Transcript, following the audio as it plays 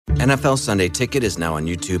NFL Sunday Ticket is now on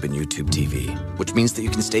YouTube and YouTube TV, which means that you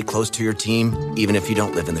can stay close to your team even if you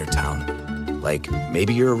don't live in their town. Like,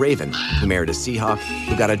 maybe you're a Raven who married a Seahawk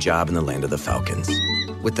who got a job in the land of the Falcons.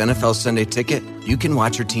 With NFL Sunday Ticket, you can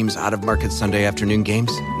watch your team's out-of-market Sunday afternoon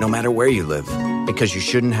games no matter where you live, because you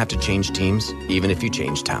shouldn't have to change teams even if you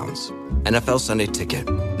change towns. NFL Sunday Ticket,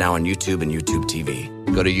 now on YouTube and YouTube TV.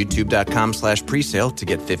 Go to youtube.com/presale to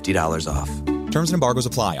get $50 off. Terms and embargoes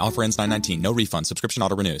apply. Offer ends 9/19. No refund. Subscription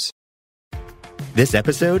auto renews. This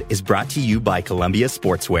episode is brought to you by Columbia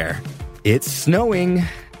Sportswear. It's snowing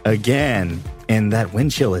again, and that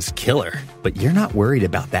wind chill is killer. But you're not worried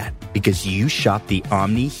about that because you shop the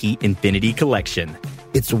Omni Heat Infinity Collection.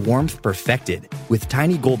 It's warmth perfected with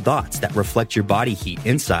tiny gold dots that reflect your body heat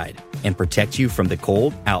inside and protect you from the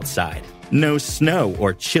cold outside. No snow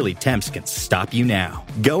or chilly temps can stop you now.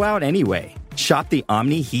 Go out anyway. Shop the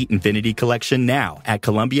Omni Heat Infinity Collection now at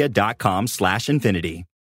Columbia.com/infinity.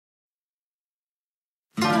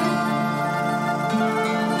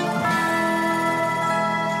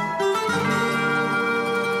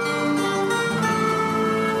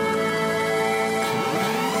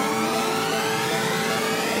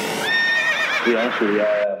 To be honest with you,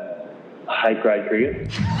 I hate grade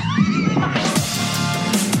cricket.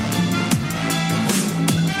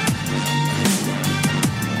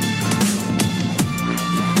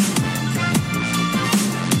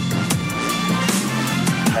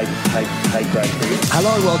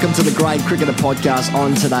 Hello, welcome to the Grade Cricketer podcast.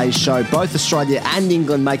 On today's show, both Australia and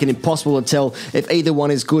England make it impossible to tell if either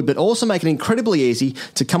one is good, but also make it incredibly easy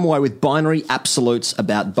to come away with binary absolutes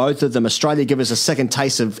about both of them. Australia give us a second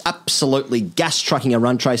taste of absolutely gas-trucking a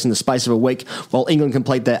run trace in the space of a week, while England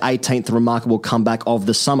complete their 18th remarkable comeback of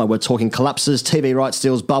the summer. We're talking collapses, TV rights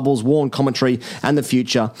deals, bubbles, worn commentary, and the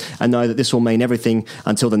future, and know that this will mean everything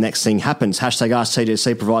until the next thing happens. Hashtag Ask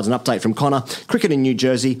TGC provides an update from Connor, cricket in New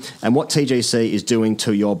Jersey, and what TGC is doing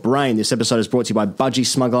to your brain. This episode is brought to you by Budgie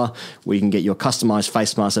Smuggler, where you can get your customised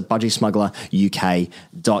face mask at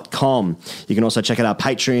budgiesmuggleruk.com. You can also check out our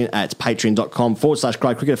Patreon at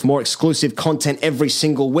patreon.com/Grade Cricketer for more exclusive content every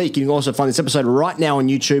single week. You can also find this episode right now on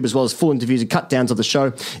YouTube, as well as full interviews and cut downs of the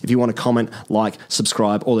show. If you want to comment, like,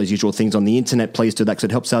 subscribe, all those usual things on the internet, please do that because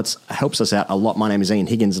it helps us out a lot. My name is Ian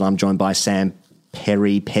Higgins and I'm joined by Sam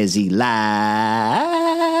Pezzi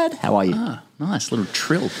Lad. How are you? Nice little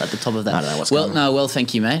trill at the top of that. I don't know what's going on. Well,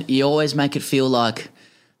 thank you, mate. You always make it feel like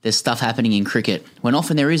there's stuff happening in cricket when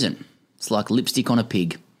often there isn't. It's like lipstick on a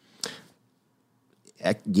pig.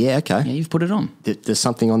 Yeah, okay. Yeah, you've put it on. There's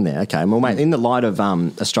something on there. Okay. Well, mate, in the light of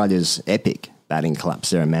Australia's epic batting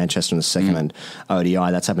collapse there in Manchester in the second and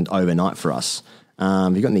ODI, that's happened overnight for us.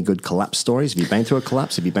 Have you got any good collapse stories? Have you been through a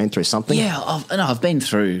collapse? Have you been through something? Yeah, I've been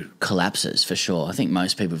through collapses for sure. I think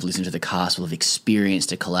most people who've listened to the cast will have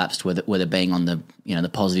experienced a collapse, whether being on the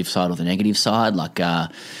positive side or the negative side. Like,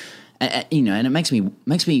 and it makes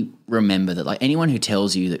me remember that like anyone who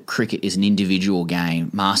tells you that cricket is an individual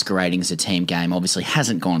game masquerading as a team game obviously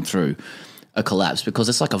hasn't gone through a collapse, because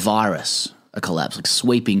it's like a virus. A collapse, like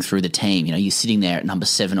sweeping through the team. You know, you're sitting there at number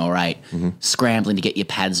 7 or 8, scrambling to get your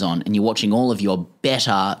pads on, and you're watching all of your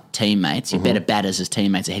better teammates, your better batters as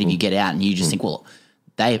teammates ahead of you get out, and you just think, well,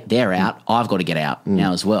 they're out. I've got to get out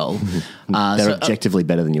now as well. They're objectively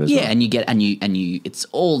better than you as well. Yeah, and you. It's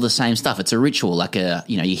all the same stuff. It's a ritual, like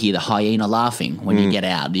you hear the hyena laughing when you get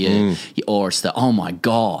out, or it's the oh my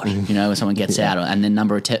god, when someone gets out, and then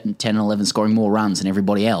number 10 and 11 scoring more runs than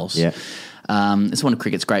everybody else. Yeah. It's one of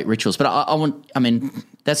cricket's great rituals, but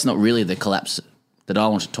that's not really the collapse that I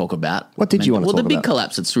want to talk about. What did you want to talk about? Well, the big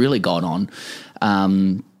collapse that's really gone on,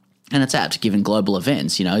 and it's apt given global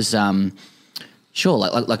events, is sure,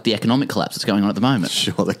 like the economic collapse that's going on at the moment.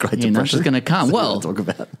 Sure, the Great Depression is going to come. Well, talk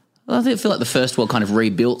about. Well, I feel like the first world kind of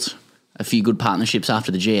rebuilt a few good partnerships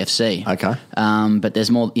after the GFC. Okay. But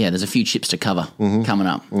there's more. Yeah, there's a few chips to cover coming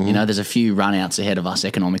up. There's a few run-outs ahead of us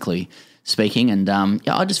economically speaking, and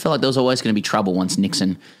I just felt like there was always going to be trouble once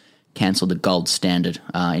Nixon cancelled the gold standard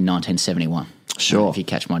in 1971. Sure. If you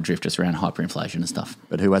catch my drift, just around hyperinflation and stuff.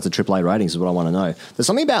 But who has the AAA ratings is what I want to know. There's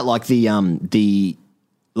something about like the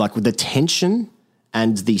tension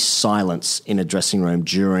and the silence in a dressing room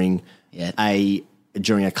during a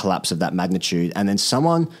collapse of that magnitude, and then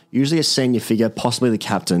someone, usually a senior figure, possibly the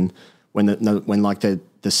captain, when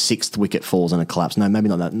the 6th wicket falls in a collapse. No, maybe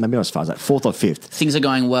not that. Maybe not as far as that. 4th or 5th. Things are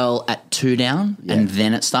going well at 2 down, and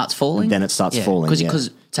then it starts falling. And then it starts falling.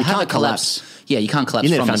 Because to have a collapse, you can't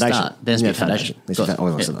collapse from the start. There's a foundation.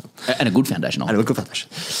 And a good foundation. And a good foundation.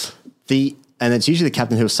 And it's usually the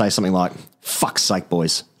captain who will say something like, "Fuck's sake,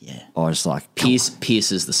 boys." Yeah. Or it's like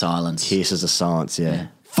pierces the silence. Pierces the silence. Yeah.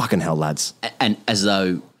 Fucking hell, lads. And as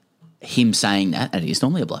though him saying that, and it is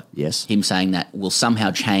normally a bloke. Yes. Him saying that will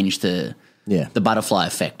somehow change the butterfly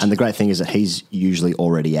effect. And the great thing is that he's usually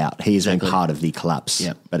already out. He has been part of the collapse.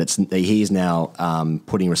 Yep. But he is now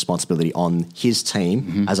putting responsibility on his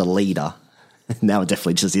team as a leader. Now it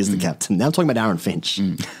definitely just is the captain. Now I'm talking about Aaron Finch.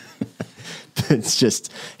 It's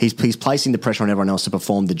just he's placing the pressure on everyone else to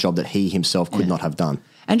perform the job that he himself could not have done.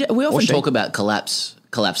 And we often talk about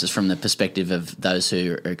collapses from the perspective of those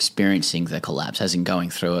who are experiencing the collapse, as in going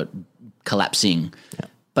through it, collapsing. Yeah.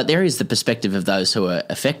 But there is the perspective of those who are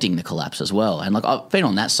affecting the collapse as well. And like I've been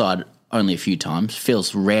on that side only a few times.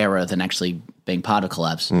 Feels rarer than actually being part of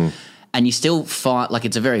collapse. And you still find like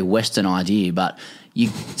it's a very Western idea, but you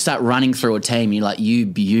start running through a team, you're like, you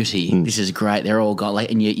beauty, this is great. They're all got like,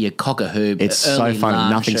 and you cock a hoop. It's so funny.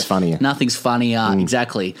 Nothing's funnier. Nothing's funnier,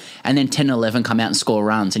 exactly. And then 10 and 11 come out and score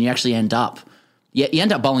runs, and you actually end up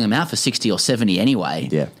bowling them out for 60 or 70 anyway.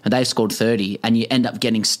 Yeah. And they've scored 30, and you end up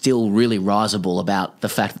getting still really risible about the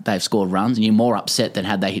fact that they've scored runs, and you're more upset than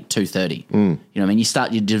had they hit 230. You know what I mean?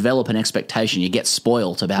 You develop an expectation, you get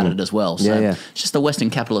spoilt about it as well. So it's just the Western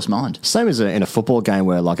capitalist mind. Same as in a football game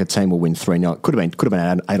where like a team will win 3-0. Could have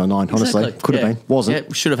been 8 or 9, honestly. Exactly. Could have been. Wasn't.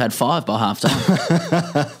 Yeah, should have had 5 by half time.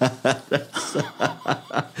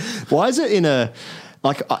 Why is it in a...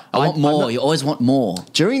 Like I want more. You always want more.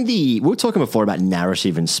 We were talking before about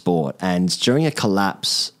narrative in sport, and during a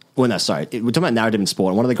collapse. Well, no, sorry. We're talking about narrative in sport.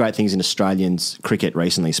 And one of the great things in Australian cricket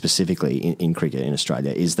recently, specifically in cricket in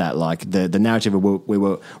Australia, is that like the narrative we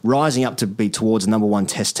were rising up to be towards the number one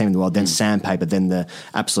test team in the world, then sandpaper, then the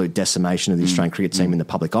absolute decimation of the Australian cricket team in the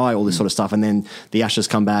public eye, all this sort of stuff, and then the Ashes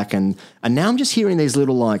come back, and now I'm just hearing these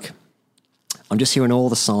little like. I'm just hearing all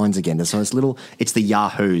the signs again. There's this little, it's the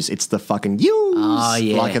Yahoos, it's the fucking Yous. Oh,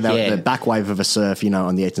 yeah. Like the back wave of a surf,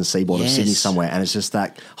 on the eastern seaboard of Sydney somewhere. And it's just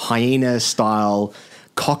that hyena style,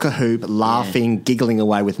 cock a hoop, laughing, giggling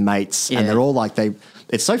away with mates. And they're all like,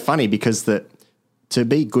 it's so funny because to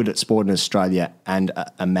be good at sport in Australia and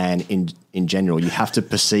a man in general, you have to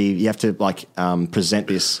present this,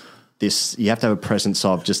 you have to have a presence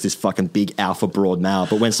of just this fucking big alpha broad male.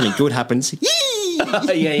 But when something good happens, yeah,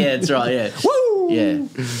 that's right, yeah. Woo! Yeah,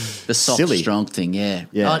 the soft, strong thing, yeah.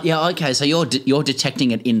 Okay, so you're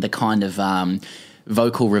detecting it in the kind of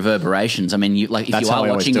vocal reverberations. I mean, if you are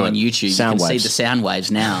watching on YouTube, you can see the sound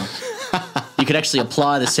waves now. You could actually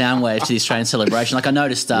apply the sound waves to the Australian celebration. Like I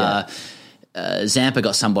noticed Zampa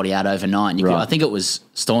got somebody out overnight. And I think it was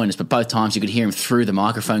Stoinis, but both times you could hear him through the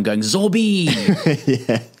microphone going, Zorby!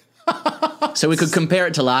 Yeah. So we could compare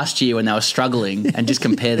it to last year when they were struggling and just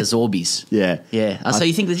compare the Zorbies. Yeah. So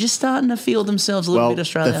you think they're just starting to feel themselves a little bit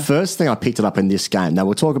Australia? The first thing I picked it up in this game, now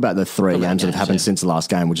we'll talk about the 3 games that have happened since the last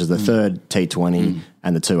game, which is the third T20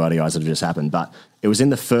 and the 2 ODIs that have just happened. But it was in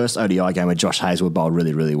the first ODI game where Josh Hazlewood bowled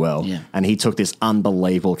really, really well. Yeah. And he took this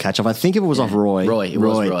unbelievable catch-off. I think it was off Roy. It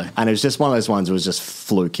was Roy. And it was just one of those ones that was just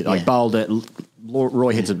fluke. Like bowled it.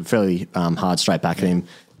 Roy hits it fairly hard straight back at him.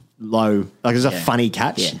 Low, like it was a funny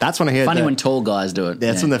catch. Yeah. That's when I heard funny when tall guys do it.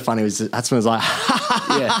 That's when the funny was. That's when it was like,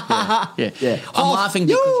 yeah. I'm laughing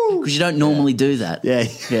because you don't normally do that.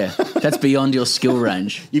 Yeah. That's beyond your skill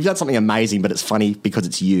range. You've done something amazing, but it's funny because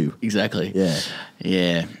it's you. Exactly.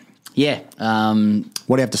 Yeah. What do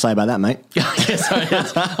you have to say about that, mate?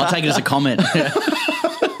 I'll take it as a comment.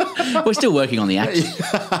 We're still working on the act.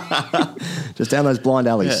 Just down those blind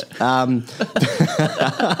alleys.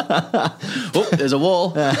 There's a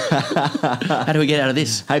wall. How do we get out of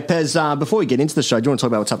this? Hey, Pez, before we get into the show, do you want to talk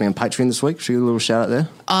about what's happening on Patreon this week? Should we do a little shout out there?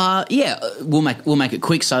 We'll make it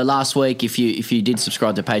quick. So last week, if you did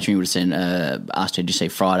subscribe to Patreon, you would have seen Ask Ted, You See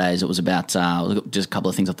Fridays. It was about just a couple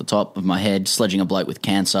of things off the top of my head: sledging a bloke with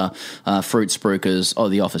cancer, fruit spruikers,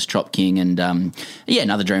 The Office Chop King, and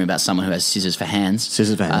another dream about someone who has scissors for hands.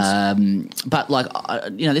 But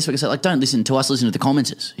this week I said don't listen to us, listen to the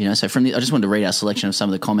commenters. So I just wanted to read our selection of some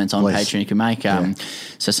of the comments on Patreon you can make.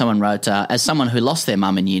 So someone wrote, as someone who lost their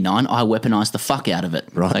mum in year 9, I weaponised the fuck out of it.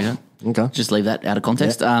 Right. Okay. Just leave that out of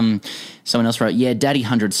context. Someone else wrote, Daddy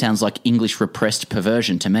 100 sounds like English repressed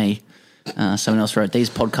perversion to me. Someone else wrote,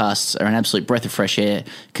 these podcasts are an absolute breath of fresh air.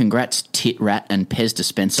 Congrats, Tit Rat and Pez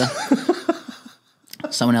dispenser.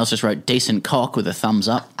 Someone else just wrote, decent cock with a thumbs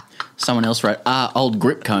up. Someone else wrote, old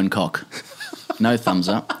grip cone cock. No thumbs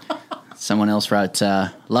up. Someone else wrote,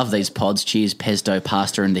 love these pods. Cheers, Pezdo,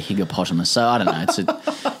 Pasta, and the hippopotamus. So I don't know.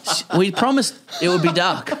 We promised it would be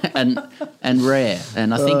dark and rare,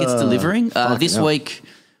 and I think it's delivering. This week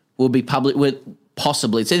we'll be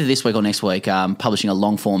possibly, it's either this week or next week, publishing a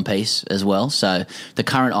long form piece as well. So the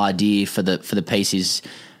current idea for the piece is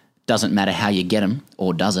doesn't matter how you get them,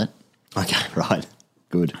 or does it? Okay, right.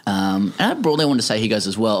 Good. And I broadly want to say he goes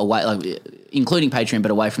as well. including Patreon,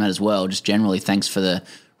 but away from that as well, just generally thanks for the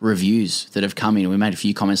reviews that have come in. We made a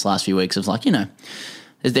few comments last few weeks of like,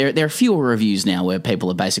 there are fewer reviews now where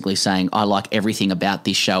people are basically saying, I like everything about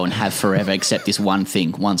this show and have forever except this one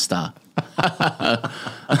thing, 1 star.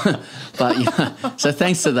 But, so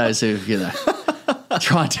thanks to those who've,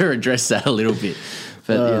 tried to address that a little bit.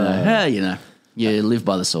 But, you live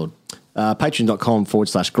by the sword.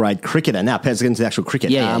 Patreon.com/grade cricketer. Now, Pez, let's get into the actual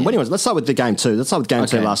cricket. Yeah. But anyways, let's start with the game 2. Let's start with game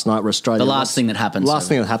 2 last night where Australia... The last thing that happened.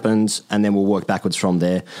 Thing that happened, and then we'll work backwards from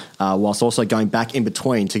there, whilst also going back in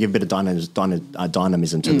between to give a bit of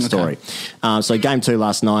dynamism to the story. So game 2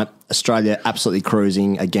 last night, Australia absolutely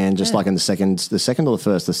cruising again, just like in the second or the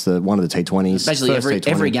first, that's one of the T20s. Basically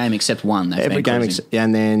every game except one. Every game,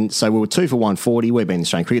 and then, so we were 2 for 140. We've been the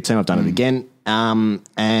Australian cricket team. I've done it again.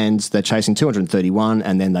 And they're chasing 231,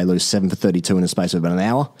 and then they lose 7 for 32 in the space of about an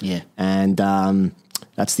hour. Yeah. And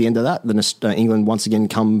that's the end of that. Then England once again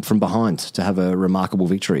come from behind to have a remarkable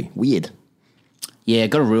victory. Weird. Yeah,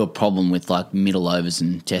 got a real problem with like middle overs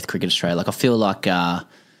and death cricket Australia. Like I feel like,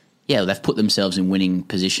 they've put themselves in winning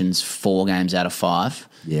positions 4 games out of 5.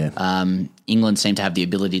 Yeah. England seem to have the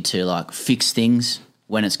ability to like fix things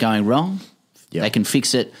when it's going wrong. Yep. They can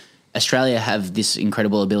fix it. Australia have this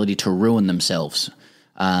incredible ability to ruin themselves.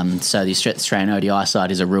 So the Australian ODI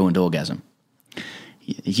side is a ruined orgasm.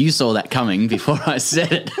 You saw that coming before I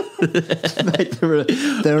said it.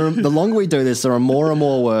 The longer we do this, there are more and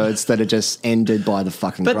more words that are just ended by the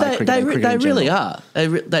fucking. But great they cricket really are.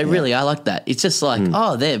 They really are like that. It's just like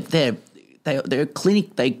they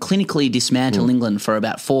clinically dismantle England for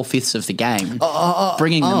about 4/5 of the game,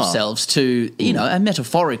 bringing themselves to a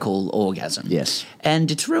metaphorical orgasm. Yes,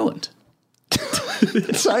 and it's ruined.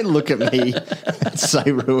 Don't look at me and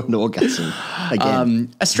say ruined orgasm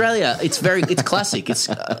again. Australia, it's classic. It's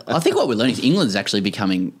I think what we're learning is England is actually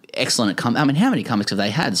becoming excellent at how many comebacks have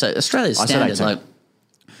they had? So Australia's standard like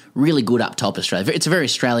really good up top. Australia, it's a very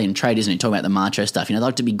Australian trait, isn't it? Talking about the macho stuff, they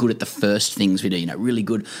like to be good at the first things we do. Really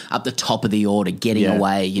good up the top of the order, getting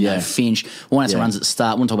away. Finch, one has some runs at the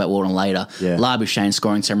start. We'll talk about Warren later. Yeah. Labuschagne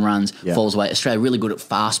scoring some runs, falls away. Australia really good at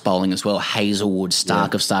fast bowling as well. Hazelwood,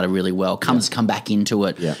 Stark have started really well. Come back into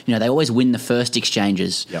it. Yeah. They always win the first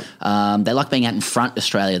exchanges. Yep. They like being out in front.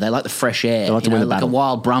 Australia, they like the fresh air. They like to win the like battle. a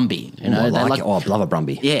wild Brumby. I love a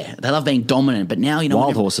Brumby. Yeah, they love being dominant. But now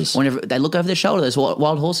wild horses. Whenever they look over their shoulder, those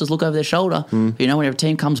wild horses look over their shoulder. Whenever a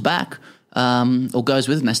team comes back or goes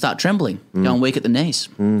with them, they start trembling, going weak at the knees.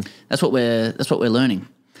 That's what we're learning.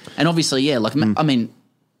 And obviously, I mean,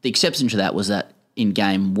 the exception to that was that in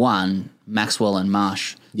game 1, Maxwell and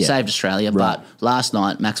Marsh saved Australia, but last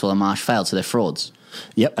night Maxwell and Marsh failed, so they're frauds.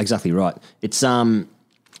 Yep, exactly right. It's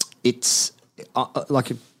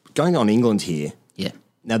like going on England here. Yeah.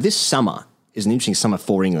 Now this summer is an interesting summer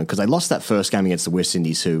for England because they lost that first game against the West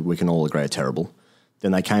Indies, who we can all agree are terrible.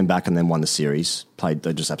 Then they came back and then won the series. They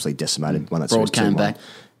just absolutely decimated. Won that series. Broad came back.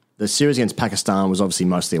 The series against Pakistan was obviously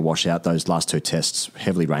mostly a washout. Those last 2 tests,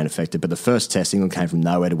 heavily rain affected. But the first test, England came from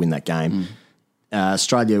nowhere to win that game.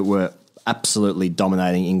 Australia were absolutely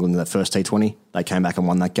dominating England in the first T20. They came back and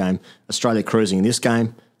won that game. Australia cruising in this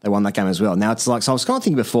game. They won that game as well. Now it's like, so I was kind of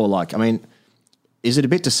thinking before, like, I mean, is it a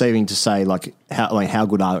bit deceiving to say how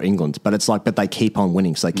good are England? But it's like, but they keep on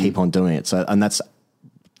winning, so they keep on doing it. So, and that's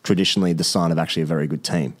traditionally the sign of actually a very good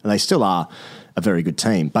team. And they still are a very good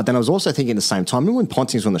team. But then I was also thinking at the same time, remember when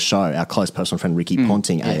Ponting was on the show, our close personal friend Ricky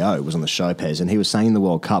Ponting, AO, was on the show, Pez, and he was saying in the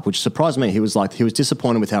World Cup, which surprised me, he was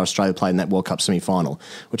disappointed with how Australia played in that World Cup semi-final,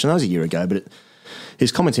 which I know was a year ago, but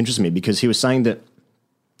his comments interested me because he was saying that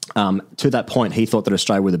to that point, he thought that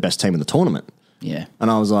Australia were the best team in the tournament. Yeah. And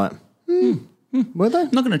I was like, were they?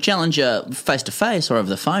 I'm not going to challenge face-to-face or over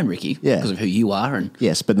the phone, Ricky, because of who you are. And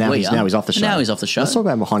yes, but now he's off the show. Now he's off the show. Let's talk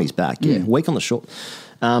about behind his back. Yeah, weak on the short.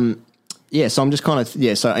 So I'm just kind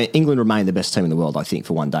of, so England remain the best team in the world, I think,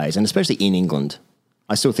 for one days, and especially in England.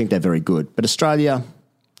 I still think they're very good. But Australia,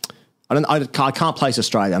 I can't place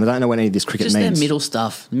Australia, and I don't know what any of this cricket just means. Just their middle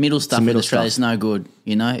stuff. Middle stuff in Australia is no good,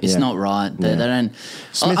 It's not right. They don't...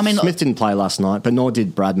 Smith didn't play last night, but nor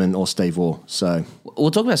did Bradman or Steve Waugh, so... We'll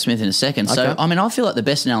talk about Smith in a second. Okay. So, I feel like the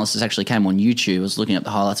best analysis actually came on YouTube. I was looking up the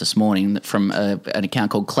highlights this morning from an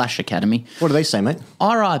account called Clash Academy. What do they say, mate?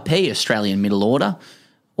 RIP Australian middle order.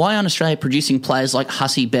 Why aren't Australia producing players like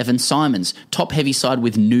Hussey, Bevan, Simons? Top heavy side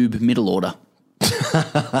with noob middle order.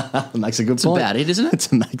 Makes a good point. It's about it, isn't it?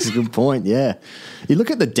 It makes a good point, yeah. You look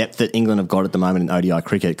at the depth that England have got at the moment in ODI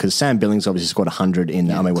cricket, because Sam Billings obviously scored 100 in,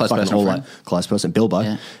 we're fucking all like close person, Bilbo.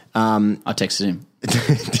 Yeah. I texted him.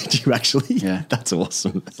 Did you actually? Yeah. That's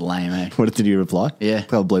awesome. It's lame, eh? What did you reply? Yeah.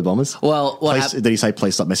 Well, Blue Bombers? Well, did he say,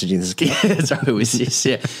 please stop messaging this account? Yeah, that's right, it was this,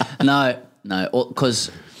 yeah. No,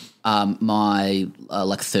 because my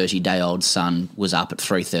 30-day-old son was up at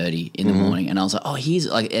 3:30 in the morning, and I was like, oh, he's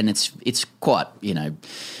like, and it's quite,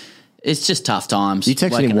 it's just tough times. You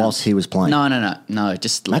texted him whilst he was playing? No,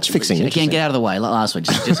 just match fixing. Again, get out of the way. Like last week,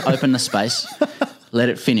 just open the space, let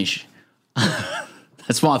it finish.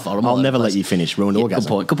 That's my fault. I'll never let you finish. Ruined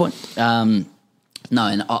orgasm. Good point. No,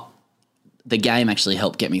 and the game actually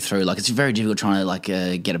helped get me through. Like, it's very difficult trying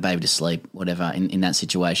to get a baby to sleep, whatever, in that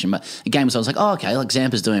situation. But the game was, I was like, oh, okay, like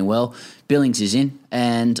Zampa's doing well, Billings is in,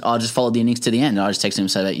 and I just followed the innings to the end. I just texted him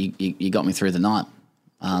and said that you got me through the night.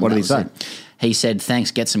 What did he say? He said,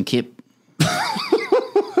 thanks, get some kip.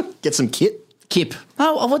 Get some kit? Kip.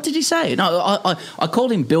 Oh, what did he say? No, I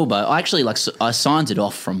called him Bilbo. I actually I signed it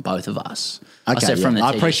off from both of us. Okay, I said from the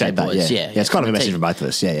I appreciate that. boys. Yeah, it's kind of a message from both of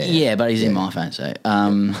us. Yeah, but he's in my phone. So,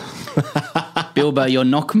 Bilbo, your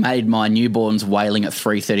knock made my newborns wailing at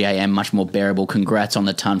 3:30 a.m. much more bearable. Congrats on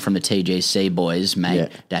the ton from the TGC boys,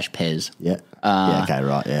 mate. Yeah. Pez. Yeah. Okay.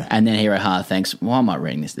 Right. Yeah. And then Hero Hard. Thanks. Why am I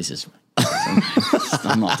reading this? This is.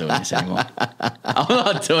 I'm not doing this anymore. I'm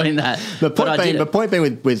not doing that. The point being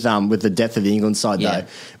with the depth of the England side though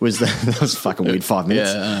was that was a fucking weird 5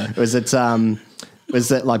 minutes. Yeah. Was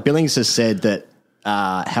that like Billings has said that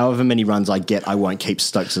however many runs I get, I won't keep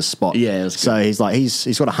Stokes' spot. Yeah. So he's like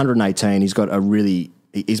he's got 118. He's got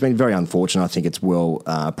he's been very unfortunate. I think it's well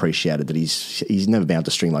appreciated that he's never been able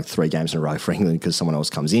to string like 3 games in a row for England because someone else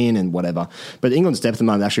comes in and whatever. But England's depth at the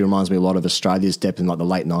moment actually reminds me a lot of Australia's depth in like the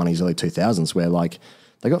late 90s, early 2000s, where like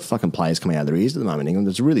they got fucking players coming out of their ears at the moment. England,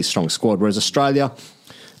 there's a really strong squad. Whereas Australia,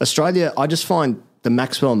 I just find the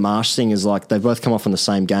Maxwell and Marsh thing is like they've both come off in the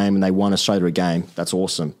same game and they won Australia a game. That's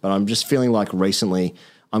awesome. But I'm just feeling like recently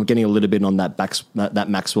I'm getting a little bit on that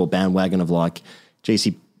Maxwell bandwagon of like, geez,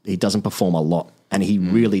 he doesn't perform a lot. And he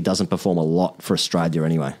really doesn't perform a lot for Australia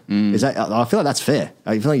anyway. Is that? I feel like that's fair.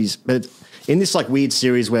 I feel like but in this like weird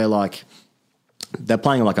series where like they're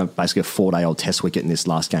playing like basically a 4-day-old test wicket in this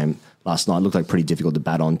last game last night. It looked like pretty difficult to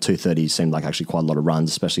bat on. 230 seemed like actually quite a lot of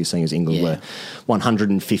runs, especially seeing as England were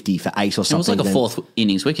 150 for 8 or something. It was like a fourth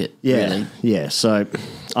innings wicket. Yeah, really. Yeah. So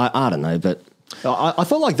I don't know, but. I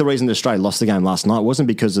felt like the reason that Australia lost the game last night wasn't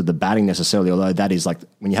because of the batting necessarily, although that is like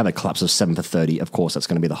when you have a collapse of 7 for 30, of course that's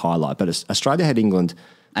going to be the highlight. But Australia had England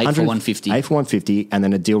 8 for 150. 8 for 150, and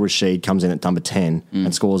then Adil Rashid comes in at number 10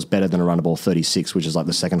 and scores better than a run ball 36, which is like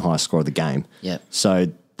the second highest score of the game. Yep. So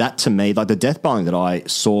that to me, like the death bowling that I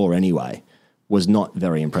saw anyway, was not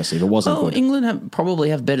very impressive. It wasn't good. England probably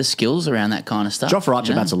have better skills around that kind of stuff. Jofra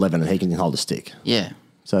Archer bats 11 and he can hold a stick. Yeah.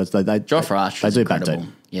 So Jofra Archer is incredible.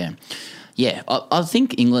 Yeah. Yeah, I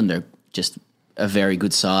think England are just a very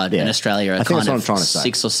good side, and Australia are kind of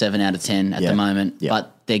 6 or 7 out of 10 at the moment,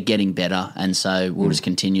 but they're getting better, and so we'll just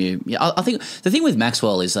continue. Yeah, I think the thing with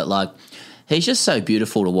Maxwell is that like he's just so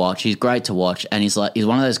beautiful to watch. He's great to watch, and he's one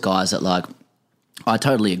of those guys that like I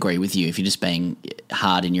totally agree with you. If you're just being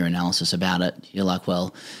hard in your analysis about it, you're like,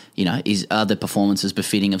 well, are the performances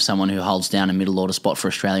befitting of someone who holds down a middle order spot for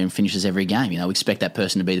Australia and finishes every game? We expect that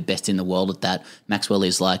person to be the best in the world at that. Maxwell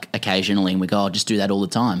is like occasionally, and we go, just do that all the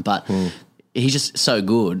time. But he's just so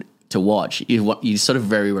good to watch. You're sort of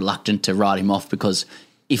very reluctant to write him off because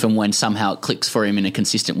if and when somehow it clicks for him in a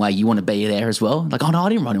consistent way, you want to be there as well. Like, oh no, I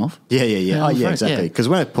didn't write him off. Yeah. Exactly. Because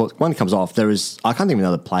when it comes off, I can't think of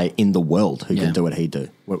another player in the world who can do what he do.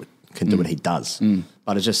 Do what he does.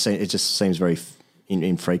 But it just seems very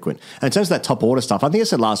infrequent. And in terms of that top order stuff, I think I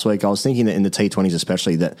said last week, I was thinking that in the T20s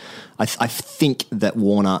especially that I think that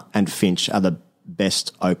Warner and Finch are the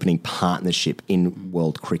best opening partnership in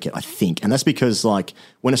world cricket, I think. And that's because like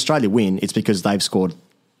when Australia win, it's because they've scored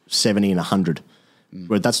 70 and 100.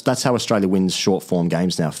 But that's how Australia wins short form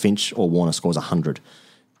games now. Finch or Warner scores 100.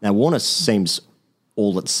 Now Warner seems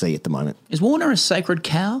all at sea at the moment. Is Warner a sacred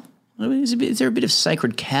cow? Is there a bit of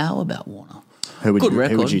sacred cow about Warner? Who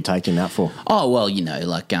would you take him out for? Oh well,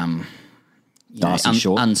 Darcy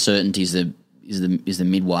Short. Uncertainty is the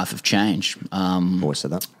midwife of change. Always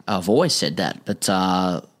said that. I've always said that, but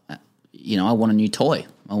I want a new toy.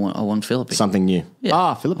 I want Philippe. Something new.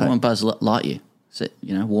 Yeah. Philippe. I want Buzz Lightyear. So,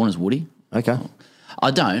 Warner's Woody. Okay. I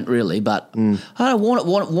don't really, but I don't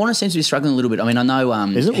know, Warner seems to be struggling a little bit. I mean, I know.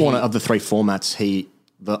 Isn't Warner of the 3 formats?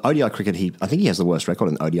 The ODI cricket, I think he has the worst record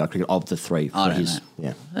in ODI cricket of the 3. I don't know.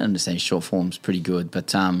 Yeah. I understand his short form's pretty good,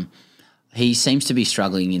 but he seems to be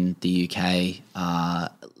struggling in the UK.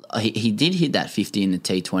 He did hit that 50 in the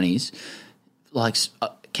T20s. Like,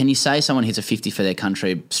 can you say someone hits a 50 for their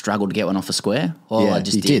country struggled to get one off a square? Well, yeah, I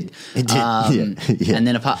just did. He did. Yeah. And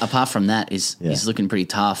then apart from that, he's looking pretty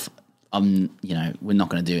tough. we're not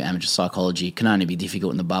going to do amateur psychology. It can only be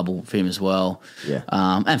difficult in the bubble for him as well. Yeah.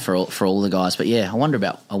 And for all the guys. But yeah, I wonder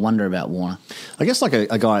about Warner. I guess like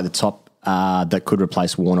a guy at the top that could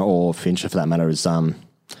replace Warner or Fincher for that matter is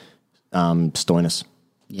Stoinis.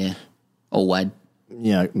 Yeah. Or Wade.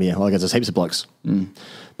 Yeah. Well, I guess there's heaps of blokes.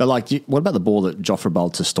 But like, what about the ball that Joffre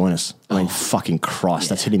bowled to Stoinis? I mean, fucking Christ,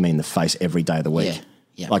 that's hitting me in the face every day of the week.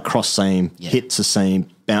 Yeah. Like cross seam, hits a seam,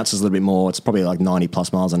 bounces a little bit more. It's probably like 90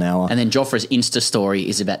 plus miles an hour. And then Joffre's Insta story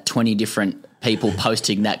is about 20 different people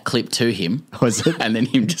posting that clip to him. Was it? And then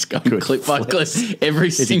him just going clip by clip.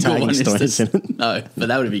 Every single one is no, but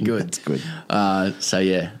that would be good. That's good. So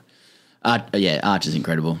yeah. Arch is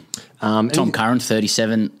incredible. Tom Curran,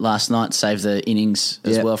 37 last night, saved the innings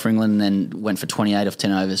as well for England, and then went for 28 off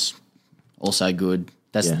 10 overs. Also good.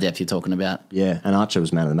 That's the depth you're talking about. Yeah, and Archer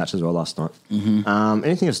was man of the match as well last night.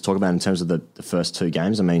 Anything else to talk about in terms of the first two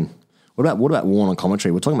games? I mean, what about Warne on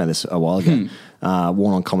commentary? We were talking about this a while ago.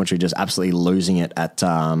 Warne on commentary just absolutely losing it at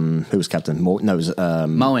who was captain? It was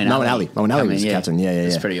Moeen Ali. Moeen Ali was captain. Yeah.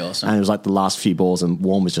 It's pretty awesome. And it was like the last few balls, and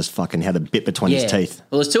Warne was just fucking had a bit between his teeth.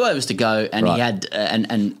 Well, there's 2 overs to go, and he had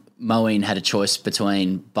and Moeen had a choice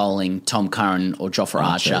between bowling Tom Curran or Jofra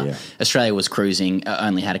Archer. Yeah. Australia was cruising,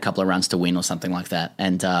 only had a couple of runs to win or something like that.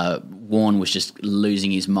 And Warne was just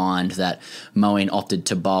losing his mind that Moeen opted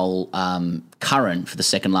to bowl Curran for the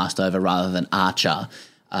second last over rather than Archer,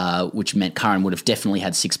 which meant Curran would have definitely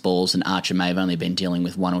had 6 balls and Archer may have only been dealing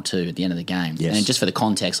with 1 or 2 at the end of the game. Yes. And just for the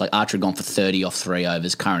context, like Archer had gone for 30 off 3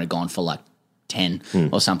 overs, Curran had gone for like 10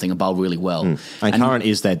 or something and bowled really well. And Curran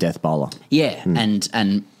is their death bowler. Yeah,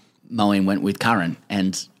 and Moeen went with Curran,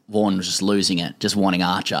 and Warne was just losing it, just wanting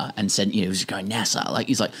Archer, and said, he was just going Nasser. Like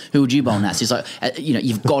he's like, who would you bowl Nasser? He's like,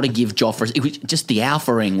 you've got to give Joffre. It was just the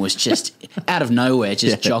alpha-ing was just out of nowhere,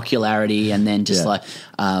 just jocularity, and then just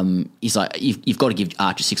he's like, you've got to give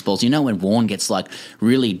Archer 6 balls. You know when Warne gets like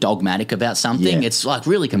really dogmatic about something, it's like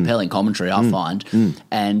really compelling commentary. I find,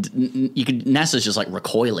 and Nasser's just like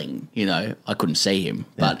recoiling. I couldn't see him,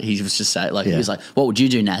 but he was just saying he was like, what would you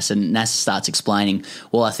do, Nasser? And Nasser starts explaining.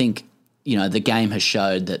 Well, I think. The game has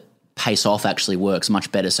showed that pace off actually works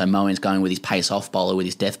much better. So Moeen's going with his pace off bowler, with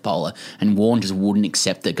his death bowler, and Warne just wouldn't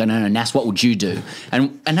accept it. Go, no, Nas, what would you do?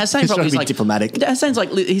 And Hassan's probably like diplomatic. Hassan's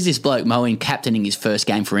like, here's this bloke Moeen captaining his first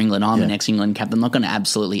game for England. I'm an ex-England captain. I'm not going to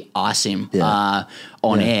absolutely ice him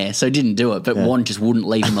on air, so didn't do it. But Warne just wouldn't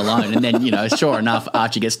leave him alone. And then sure enough,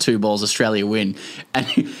 Archer gets 2 balls, Australia win. And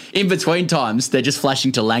in between times, they're just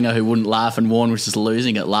flashing to Langer, who wouldn't laugh, and Warne was just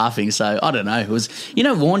losing it, laughing. So I don't know. It was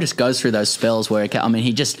Warne just goes through those spells where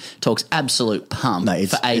he just talks absolute pump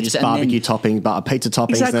for ages. It's barbecue topping, but pizza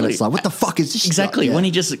toppings. Exactly. Then it's like, what the fuck is this? Exactly. When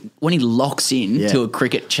he locks in to a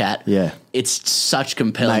cricket chat, it's such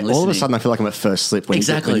compelling listening. All of a sudden, I feel like I'm at first slip. When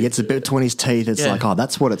he gets a bit between his teeth, it's like, oh,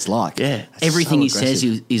 that's what it's like. Yeah. Everything he says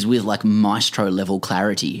is with like maestro level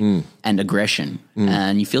clarity and aggression,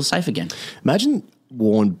 and you feel safe again. Imagine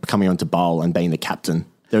Warne coming on to bowl and being the captain.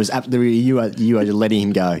 You are letting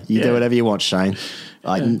him go. You do whatever you want, Shane.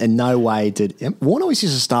 In no way did Warne always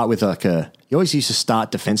used to start with he always used to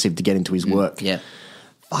start defensive to get into his work. Yeah.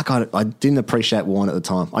 Fuck, I didn't appreciate Warne at the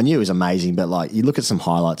time. I knew he was amazing, but you look at some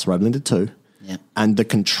highlights, Roblin did too. Yeah. And the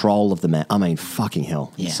control of the man. I mean, fucking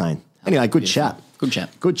hell, insane. Anyway, good chat.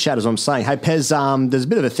 Good chat is what I'm saying. Hey, Pez, there's a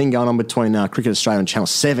bit of a thing going on between Cricket Australia and Channel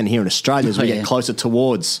 7 here in Australia as we get closer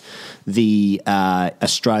towards the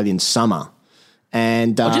Australian summer.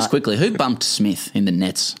 And just quickly, who bumped Smith in the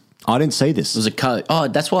nets? I didn't see this. It was a coach. Oh,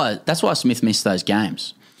 that's why Smith missed those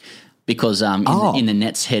games. Because in the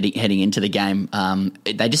nets heading into the game,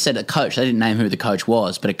 they just said a coach. They didn't name who the coach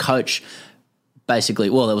was, but a coach basically,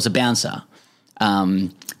 there was a bouncer.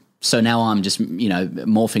 So now I'm just,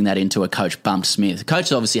 morphing that into a coach bumped Smith. The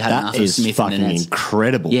coach obviously had enough of Smith in the nets. That is fucking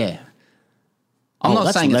incredible. Yeah. I'm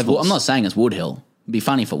not saying it's Woodhill. It'd be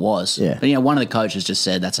funny if it was. Yeah. But, one of the coaches just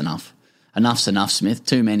said, that's enough. Enough's enough, Smith.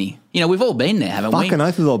 Too many. We've all been there, haven't we? Fucking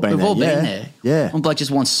oath we've all been there. We've all been there. Yeah. One bloke just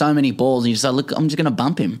wants so many balls and you just say, look, I'm just going to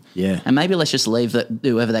bump him. Yeah. And maybe let's just leave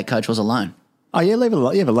whoever that coach was alone. Oh, yeah, leave it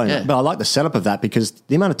alone. Yeah. But I like the setup of that because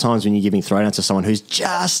the amount of times when you're giving throwdowns to someone who's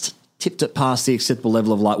just tipped it past the acceptable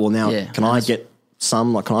level of can I get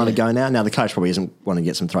some? Can I go now? Now, the coach probably doesn't want to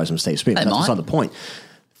get some throws from Steve Smith. That's beside the point.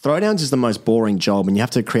 Throwdowns is the most boring job and you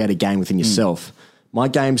have to create a game within yourself. My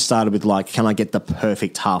game started with can I get the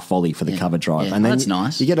perfect half volley for the cover drive? Yeah. And then that's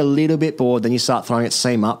nice. You get a little bit bored, then you start throwing it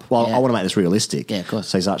seam up. Well, I want to make this realistic. Yeah, of course.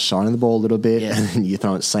 So you start shining the ball a little bit and then you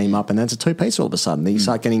throw it seam up and then it's a 2-piece all of a sudden. Then you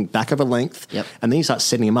start getting back of a length and then you start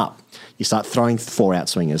setting him up. You start throwing 4-out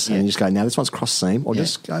swingers, and you just go, now this one's cross seam, or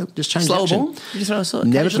just change Slow action. ball? You just throw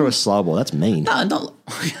Never throw a slow ball. That's mean. No, not.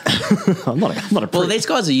 I'm not a Well, prick. these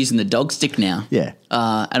guys are using the dog stick now. Yeah.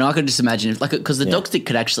 And I could just imagine, because the dog stick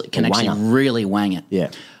can actually wanger. really wang it.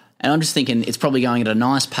 Yeah. And I'm just thinking it's probably going at a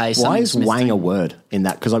nice pace. Why something is Smith's wang a doing. word in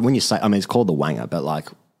that? Because when you say, I mean, it's called the wanger, but like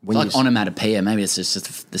when It's like onomatopoeia. Maybe it's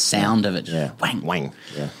just the sound of it. yeah, Wang.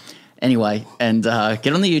 Yeah. Anyway, and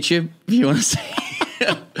get on the YouTube if you want to see.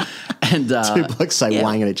 And Two blokes say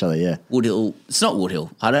wang at each other. Yeah. Woodhill. It's not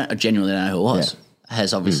Woodhill. I genuinely don't know who it was. Yeah.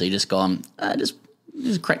 Has obviously just gone. Just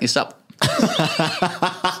crank this up.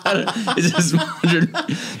 It's just 100.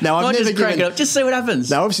 Now, I've never just crank given- it up. Just see what happens.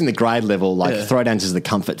 Now, obviously, in the grade level, like throwdowns is the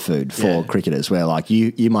comfort food for cricketers, where like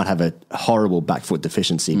you might have a horrible back foot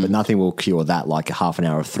deficiency, but nothing will cure that like a half an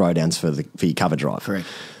hour of throwdowns for your cover drive. Correct.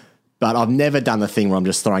 But I've never done the thing where I'm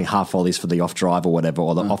just throwing half volleys for the off drive or whatever,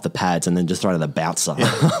 or off the pads, and then just throw to the bouncer.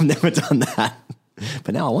 I've never done that,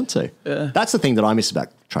 but now I want to. That's the thing that I miss about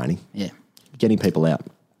training. Yeah. Getting people out.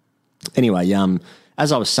 Anyway, as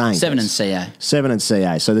I was saying, 7 and CA. 7 and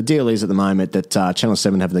CA. So the deal is at the moment that Channel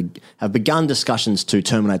 7 have begun discussions to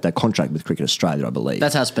terminate their contract with Cricket Australia, I believe.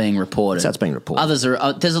 That's how it's being reported. That's how it's being reported. Others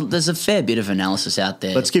are there's a fair bit of analysis out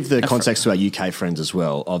there. Let's give the context to our UK friends as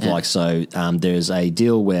well. There's a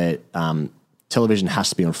deal where television has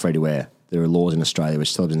to be on free to air. There are laws in Australia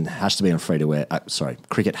which television has to be on free to air.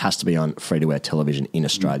 Cricket has to be on free to air television in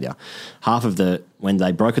Australia. When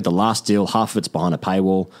they brokered the last deal, half of it's behind a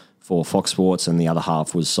paywall for Fox Sports, and the other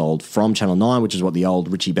half was sold from Channel 9, which is what the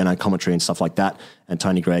old Richie Beno commentary and stuff like that, and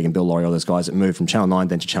Tony Gregg and Bill Laurie, all those guys that moved from Channel 9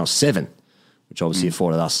 then to Channel 7, which obviously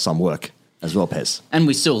afforded us some work as well, Pez. And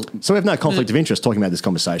we still... So we have no conflict of interest talking about this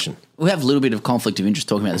conversation. We have a little bit of conflict of interest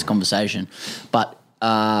talking about this conversation, but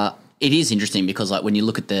it is interesting because like when you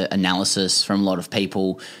look at the analysis from a lot of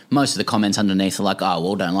people, most of the comments underneath are like, oh,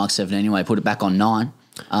 well, don't like 7 anyway, put it back on 9.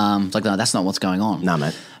 It's like, no, that's not what's going on. No,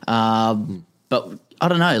 mate. But I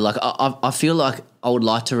don't know. Like I feel like I would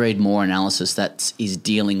like to read more analysis that is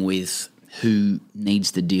dealing with who needs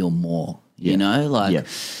the deal more. You know, like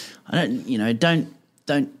I don't.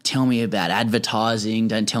 Don't tell me about advertising.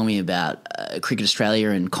 Don't tell me about Cricket Australia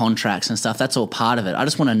and contracts and stuff. That's all part of it. I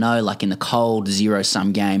just want to know, like in the cold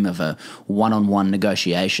zero-sum game of a one-on-one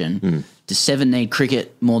negotiation, does 7 need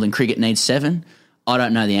cricket more than cricket needs 7? I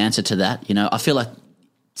don't know the answer to that. You know, I feel like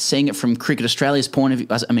seeing it from Cricket Australia's point of view,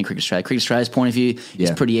 Cricket Australia's point of view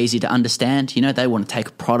is pretty easy to understand. You know, they want to take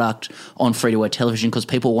a product on free-to-air television because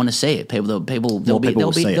people want to see it. There'll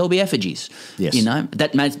be effigies. Yes. You know,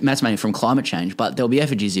 that's mainly from climate change, but there'll be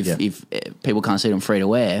effigies if people can't see it on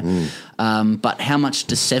free-to-air. But how much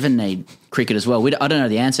does 7 need cricket as well? I don't know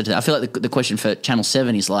the answer to that. I feel like the question for Channel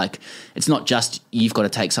 7 is like, it's not just you've got to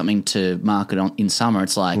take something to market on in summer.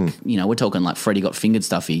 It's like, you know, we're talking like Freddie got fingered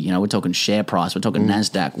stuff here. You know, we're talking share price. We're talking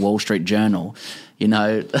NASDAQ, Wall Street Journal. You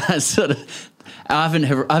know, sort of. I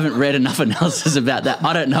haven't read enough analysis about that.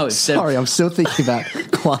 I don't know. Sorry, I'm still thinking about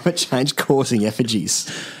climate change causing effigies.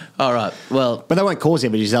 All right. Well, but they won't cause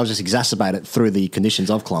effigies. They'll just exacerbate it through the conditions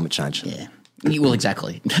of climate change. Yeah. Well,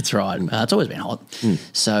 exactly. That's right. It's always been hot.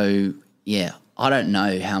 So, yeah, I don't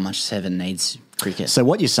know how much 7 needs cricket. So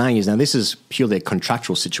what you're saying is, now this is purely a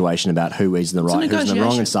contractual situation about who is in the right, who's in the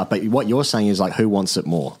wrong and stuff, but what you're saying is like who wants it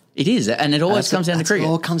more? It is, and it always comes down to cricket. It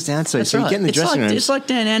all comes down to. That's so right. You get in the dressing room. It's like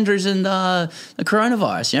Dan Andrews and the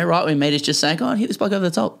coronavirus, you know, right when Meta's just saying, hit this bloke over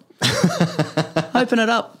the top. Open it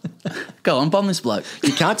up. Go on, bomb this bloke.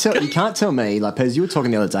 You can't tell me, like, Pez, you were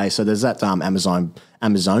talking the other day, so there's that Amazon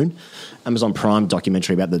Prime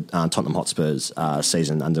documentary about the Tottenham Hotspurs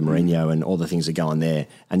season under Mourinho and all the things that go on there.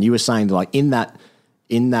 And you were saying that, like, in like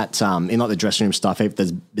the dressing room stuff,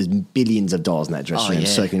 there's billions of dollars in that dressing room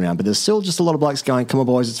circling around, but there's still just a lot of blokes going, come on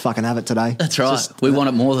boys, let's fucking have it today. That's right. We want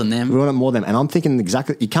it more than them. We want it more than them. And I'm thinking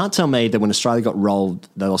exactly, you can't tell me that when Australia got rolled,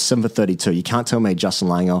 they were 7 for 32. You can't tell me Justin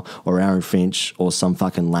Langer or Aaron Finch or some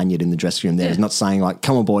fucking lanyard in the dressing room there is not saying like,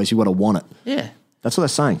 come on boys, you got to want it. Yeah. That's what they're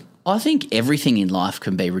saying. I think everything in life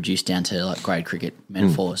can be reduced down to like grade cricket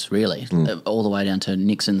metaphors, really, all the way down to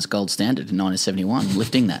Nixon's gold standard in 1971,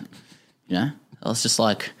 lifting that, you know? I was just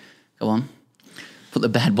like, go on, put the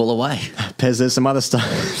bad ball away. Pez, there's some other stuff.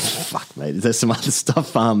 Fuck, mate. There's some other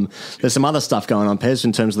stuff. There's some other stuff going on, Pez,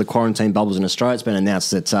 in terms of the quarantine bubbles in Australia. It's been announced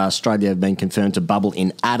that Australia have been confirmed to bubble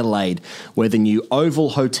in Adelaide, where the new Oval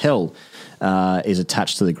Hotel is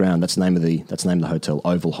attached to the ground. That's the name of the hotel,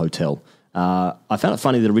 Oval Hotel. I found it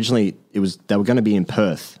funny that originally they were going to be in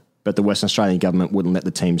Perth, but the Western Australian government wouldn't let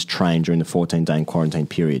the teams train during the 14-day quarantine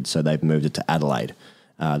period, so they've moved it to Adelaide.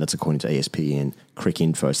 That's according to ESPN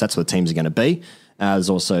Cricinfo. So that's where the teams are going to be.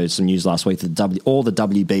 There's also some news last week that all the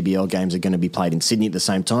WBBL games are going to be played in Sydney at the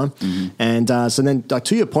same time. And so then, like,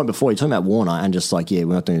 to your point before, you're talking about Warner and just like, yeah,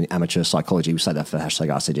 we're not doing amateur psychology. We say that for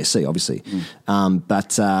 #RCGSC, obviously. But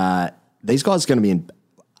these guys are going to be in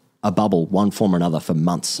a bubble, one form or another, for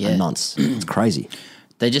months and months. It's crazy.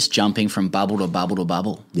 They're just jumping from bubble to bubble to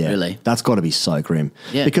bubble, really. That's got to be so grim.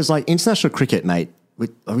 Yeah. Because, like, international cricket, mate,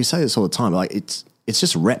 we say this all the time, like, it's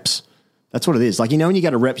just reps. That's what it is. Like, you know, when you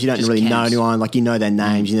go to reps, you don't really know anyone. Like, you know their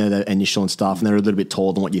names, you know their initial and stuff, and they're a little bit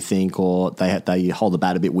taller than what you think, or they hold the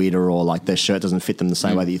bat a bit weirder, or, like, their shirt doesn't fit them the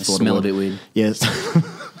same way that you thought it would. Smell a bit weird. Yes.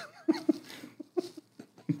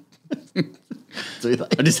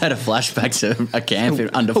 I just had a flashback to a camp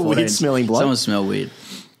under 14. Weird smelling bloke. Someone smelled weird.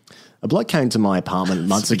 A bloke came to my apartment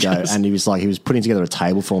months ago, and he was putting together a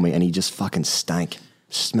table for me, and he just fucking stank.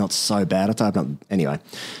 Smelled so bad. I had to open up. Anyway.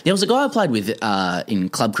 There was a guy I played with in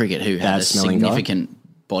club cricket who had a significant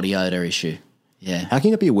body odour issue. Yeah. How can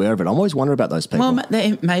you not be aware of it? I'm always wondering about those people. Well,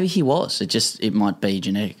 maybe he was. It might be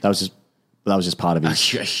genetic. That was just part of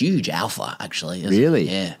his... A huge alpha, actually. Really?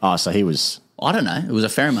 Yeah. Oh, so he was... I don't know. It was a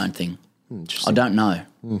pheromone thing. I don't know.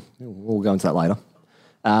 We'll go into that later.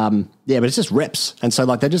 Yeah, but it's just reps, and so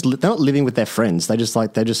like they're not living with their friends. They just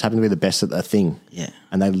happen to be the best at a thing. Yeah,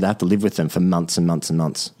 and they have to live with them for months and months and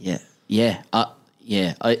months. Yeah.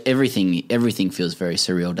 Everything feels very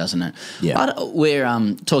surreal, doesn't it? Yeah.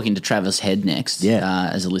 We're talking to Travis Head next.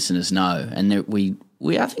 Yeah. As the listeners know, and I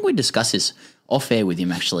think we discussed this off air with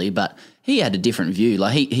him actually, but he had a different view.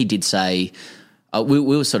 Like he did say. We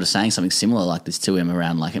were sort of saying something similar like this to him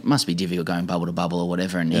around, like, it must be difficult going bubble to bubble or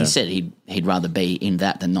whatever, and he said he'd rather be in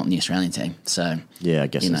that than not in the Australian team. So yeah, I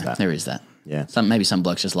guess that. There is that. Yeah, maybe some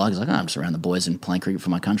blokes just like, I'm just around the boys and playing cricket for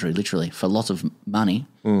my country, literally for lots of money.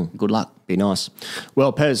 Good luck. Be nice.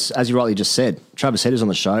 Well, Pez, as you rightly just said, Travis Head is on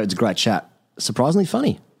the show. It's a great chat. Surprisingly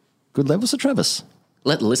funny. Good levels of Travis.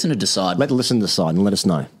 Let the listener decide. Let the listener decide and let us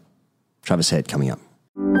know. Travis Head coming up.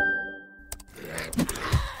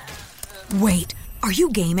 Wait. Are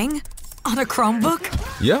you gaming? On a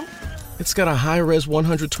Chromebook? Yep. It's got a high-res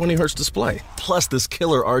 120Hz display, plus this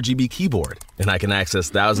killer RGB keyboard. And I can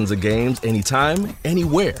access thousands of games anytime,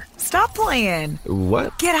 anywhere. Stop playing.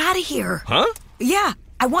 What? Get out of here. Huh? Yeah,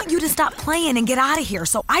 I want you to stop playing and get out of here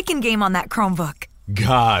so I can game on that Chromebook.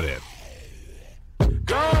 Got it.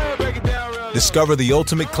 Discover the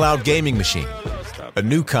ultimate cloud gaming machine. A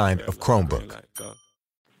new kind of Chromebook.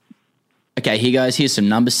 Okay, here goes. Here's some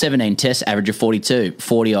numbers. 17 tests, average of 42.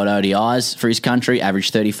 40-odd ODIs for his country, average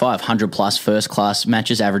 35. 100-plus first-class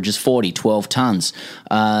matches, averages 40. 12 tons.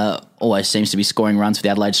 Always seems to be scoring runs for the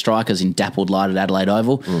Adelaide Strikers in dappled light at Adelaide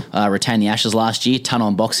Oval. Retained the Ashes last year. Ton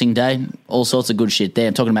on Boxing Day. All sorts of good shit there.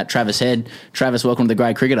 I'm talking about Travis Head. Travis, welcome to The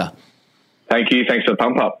Grade Cricketer. Thank you. Thanks for the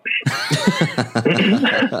pump up.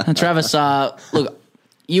 Travis, look...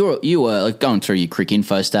 You were like, going through your crick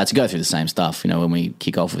info stats. You go through the same stuff, when we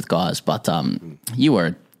kick off with guys. But you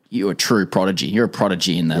were a true prodigy. You're a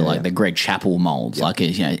prodigy in the Greg Chappell molds. Yep. Like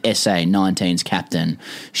SA 19's captain,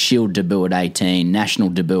 Shield debut at 18, national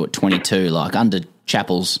debut at 22. Like under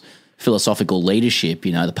Chappell's philosophical leadership,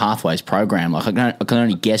 the Pathways program. Like I can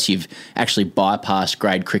only guess you've actually bypassed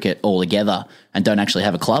grade cricket altogether and don't actually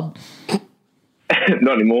have a club.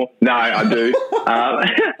 Not anymore. No, I do.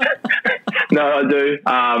 No, I do.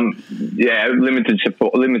 Limited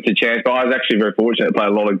support, limited chance. But I was actually very fortunate to play a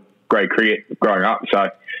lot of great cricket growing up. So,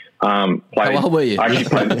 how old were you? I actually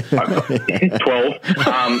played 12.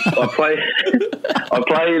 I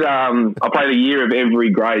played a year of every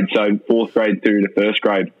grade, so fourth grade through to first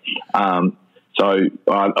grade. So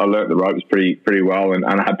I learnt the ropes pretty well, and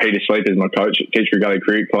I had Peter Sleep as my coach at Kitchener Gully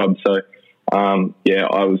Cricket Club. So.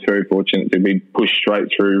 I was very fortunate to be pushed straight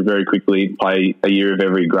through very quickly, play a year of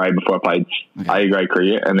every grade before I played A grade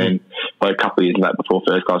cricket, and then played a couple of years of that before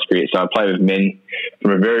first class cricket. So I played with men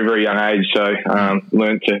from a very, very young age. So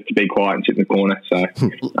learned to be quiet and sit in the corner. So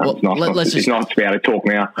it's nice to be able to talk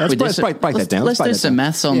now. Let's break that down. Let's do some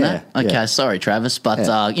maths on that. Okay, sorry, Travis,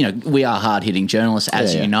 but we are hard hitting journalists,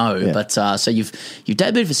 as you know. Yeah. But so you've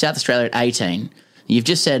debuted for South Australia at 18. You've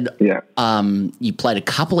just said you played a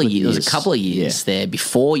couple of years. There was a couple of years there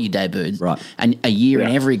before you debuted, right? And a year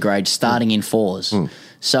in every grade, starting in fours.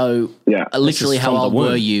 So, literally, how old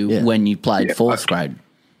were you when you played fourth grade?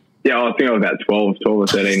 Yeah, I think I was about 12 or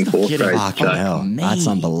 13, fourth grade. Hell. That's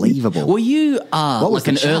unbelievable. Were you like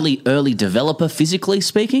an early developer, physically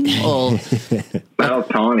speaking, or? I was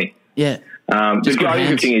tiny. Yeah. The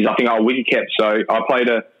good thing is, I think I wicket kept. So I played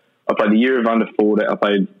the year of under 40. I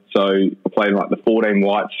played like the 14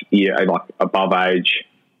 whites year, like above age,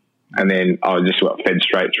 and then I just fed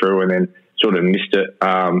straight through, and then sort of missed it.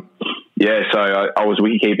 So I was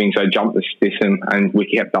wicket-keeping, so I jumped the system and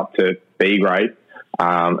wicket-kept up to B grade.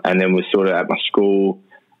 And then was sort of at my school,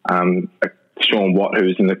 Sean Watt, who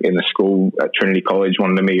was in the school at Trinity College,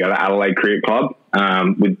 wanted me to go to Adelaide Cricket Club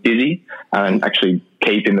with Dizzy and actually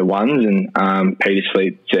keep in the ones. And Peter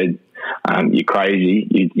Sleep said, you're crazy.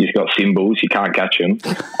 You've got symbols. You can't catch them,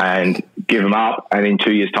 and give them up. And in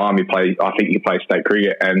 2 years' time, you play state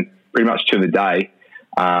cricket. And pretty much to the day,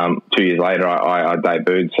 2 years later, I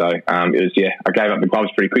debuted. So it was I gave up the gloves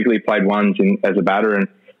pretty quickly. Played ones as a batter, and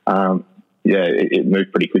it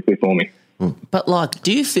moved pretty quickly for me. But, like,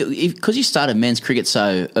 do you feel, because you started men's cricket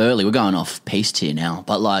so early, we're going off piste here now,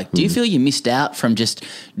 but, like, do you feel you missed out from just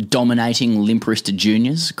dominating limp-wristed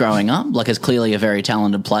juniors growing up, like, as clearly a very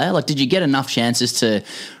talented player? Like, did you get enough chances to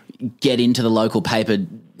get into the local paper,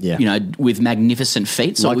 with magnificent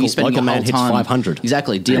feats? Or were you spending local your whole man hits time 500.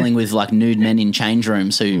 Exactly, dealing with, like, nude men in change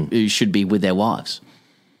rooms who should be with their wives?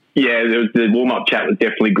 Yeah, the warm-up chat was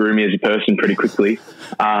definitely grew me as a person pretty quickly.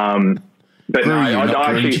 But no,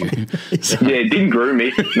 I actually, it didn't groom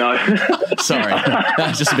me. No, sorry,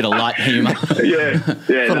 that's just a bit of light humour. Still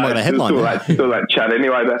that chat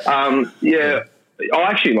anyway. But I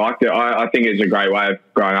actually liked it. I think it's a great way of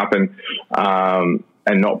growing up and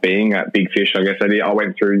not being that big fish. I guess I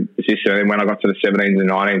went through the system, and when I got to the 17s and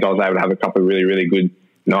 19s, I was able to have a couple of really, really good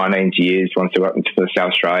 19s years once I got into the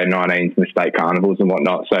South Australia 19s and the state carnivals and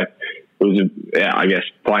whatnot. So it was, I guess,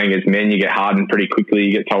 playing as men, you get hardened pretty quickly.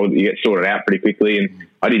 You get sorted out pretty quickly. And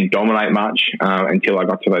I didn't dominate much until I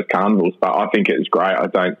got to those carnivals. But I think it was great.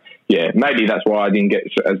 Maybe that's why I didn't get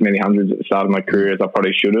as many hundreds at the start of my career as I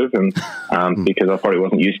probably should have. And because I probably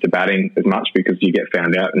wasn't used to batting as much because you get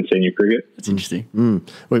found out in senior cricket. That's interesting.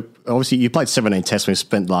 Well, obviously, you played 17 tests. We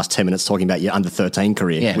spent the last 10 minutes talking about your under-13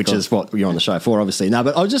 career, which is what you're on the show for, obviously. No,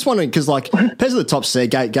 but I was just wondering, because, like, Pez at the top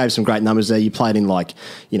said, gave some great numbers there. You played in, like,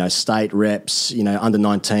 state reps,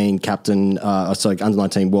 under-19 captain,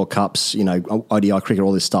 under-19 World Cups, ODI cricket,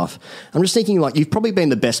 all this stuff. I'm just thinking, like, you've probably been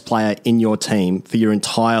the best player in your team for your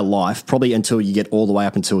entire life, probably until you get all the way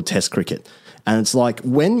up until Test cricket. And it's like,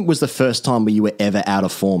 when was the first time where you were ever out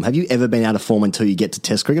of form? Have you ever been out of form until you get to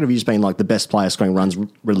Test cricket, or have you just been like the best player scoring runs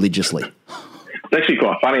religiously? It's actually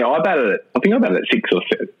quite funny. I think I batted at 6 or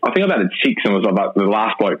 7. I think I batted 6 and was about the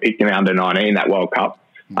last bloke picked in under 19 that World Cup,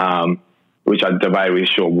 which I debated with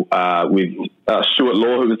Stuart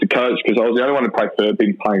Law, who was the coach, because I was the only one to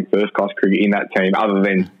been playing first class cricket in that team, other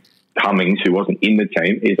than Cummings, who wasn't in the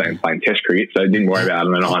team. He's only playing Test cricket, so didn't worry about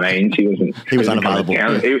under 19s. He was unavailable.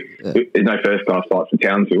 There's no first class flights to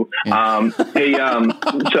Townsville. He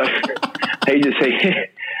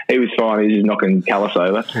was fine. He was just knocking Callis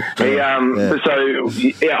over. And I was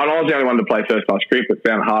the only one to play first class cricket, but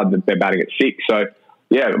found it hard that they're batting at 6. So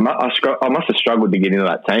I must have struggled to get into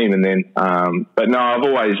that team. And then, but no,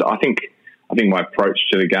 I think my approach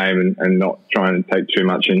to the game and not trying to take too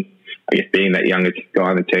much, and I guess being that youngest guy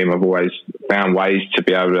on the team, I've always found ways to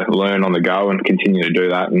be able to learn on the go and continue to do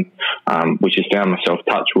that. And which has found myself,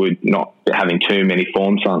 touch wood, not having too many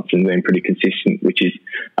form slumps and being pretty consistent, which is,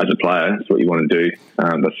 as a player, that's what you want to do.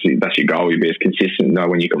 That's your goal. You be as consistent, know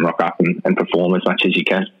when you can rock up and perform as much as you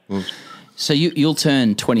can. So you'll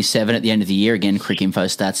turn 27 at the end of the year. Again, Cricinfo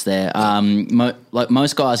stats there. Like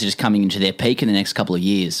most guys are just coming into their peak in the next couple of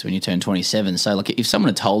years when you turn 27. So like if someone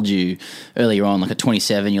had told you earlier on, like at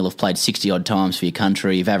 27, you'll have played 60-odd times for your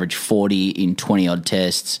country, you've averaged 40 in 20-odd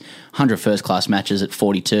tests, 100 first-class matches at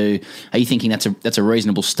 42, are you thinking that's a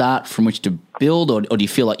reasonable start from which to build, or do you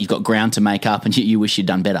feel like you've got ground to make up and you wish you'd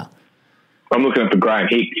done better? I'm looking at Graham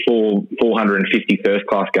Hick, 450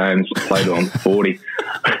 first-class games, played on 40.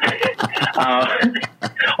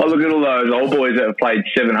 I look at all those old boys that have played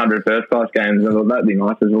 700 first-class games, and I thought, that'd be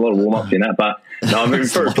nice. There's a lot of warm-ups in that. But no, I've been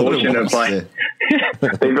very fortunate to play.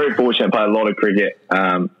 Been very fortunate to play a lot of cricket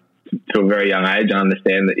to a very young age. I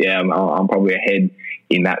understand that, I'm probably ahead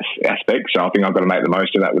in that aspect. So I think I've got to make the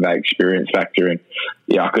most of that with that experience factor. And,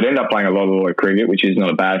 I could end up playing a lot of cricket, which is not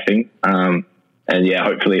a bad thing. And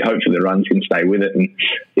hopefully the runs can stay with it, and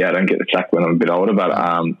I don't get the sack when I'm a bit older. But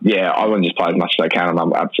I want to just play as much as I can, and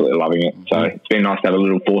I'm absolutely loving it. So it's been nice to have a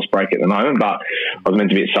little force break at the moment. But I was meant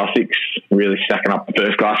to be at Sussex, really stacking up the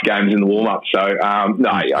first class games in the warm up. So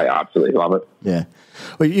I absolutely love it. Yeah.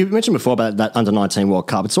 Well, you mentioned before about that under-19 World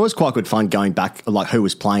Cup. It's always quite good fun going back, like who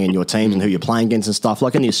was playing in your teams and who you're playing against and stuff.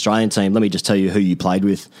 Like in the Australian team, let me just tell you who you played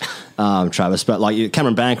with, Travis. But like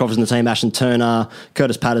Cameron Bancroft was in the team, Ashton Turner,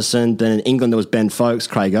 Curtis Patterson. Then in England there was Ben Folkes,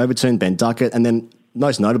 Craig Overton, Ben Duckett, and then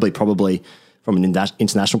most notably probably from an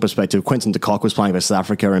international perspective. Quinton de Kock was playing for South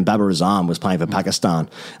Africa and Babar Azam was playing for Pakistan.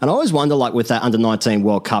 And I always wonder, like with that under-19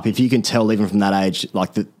 World Cup, if you can tell even from that age,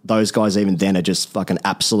 like those guys even then are just fucking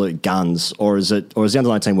absolute guns, or is the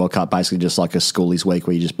under-19 World Cup basically just like a schoolies week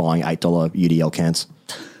where you're just buying $8 UDL cans?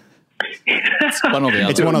 It's one or the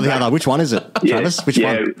other. It's one or the other. Which one is it, Travis? Which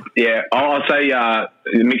one? Yeah, I'll say a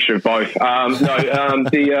mixture of both.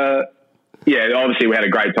 Obviously we had a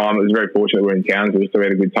great time. It was very fortunate we were in Townsville, so we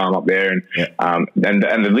had a good time up there. And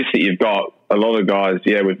and the list that you've got, a lot of guys,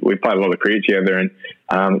 we've played a lot of cricket together, and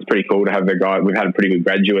it's pretty cool to have the guy. We've had a pretty good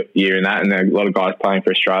graduate year in that, and there are a lot of guys playing for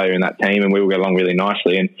Australia in that team, and we all get along really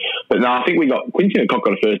nicely. But I think we got Quinton de Kock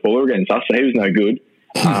got a first baller against us, so he was no good.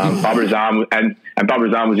 Babar Azam and Babar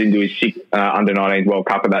Azam was into his sixth under-19 World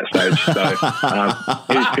Cup at that stage, so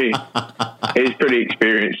he was pretty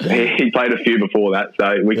experienced. He played a few before that,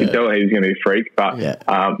 so we could tell he was going to be a freak. But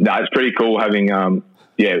it's pretty cool having I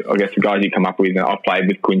guess the guys you come up with. I've played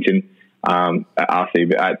with Quinton at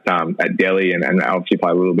RC at Delhi, and obviously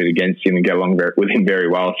play a little bit against him and get along with him very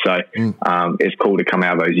well. So it's cool to come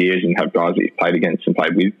out of those years and have guys that you've played against and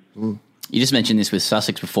played with. You just mentioned this with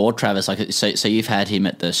Sussex before, Travis. So you've had him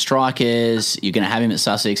at the Strikers. You're going to have him at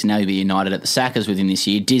Sussex. Now you'll be united at the Sackers with him this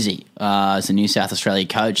year. Dizzy as the new South Australia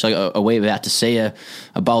coach. Are we about to see a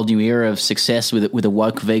bold new era of success with a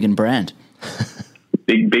woke vegan brand?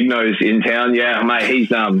 Big nose in town, yeah, mate. He's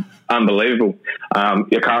unbelievable.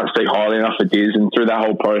 You can't speak highly enough of Diz, and through that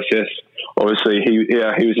whole process, obviously he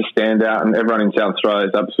was a standout, and everyone in South Australia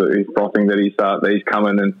is absolutely frothing that he's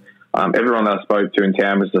coming. And everyone that I spoke to in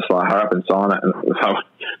town was just like, hurry up and sign it. And so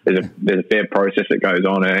there's a fair process that goes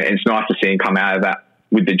on, and it's nice to see him come out of that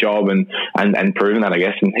with the job and proving that, I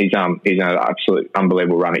guess. And he's an absolute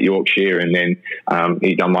unbelievable run at Yorkshire, and then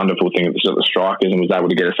he's done wonderful things at the Strikers and was able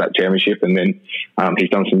to get us that championship. And then he's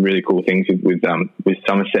done some really cool things with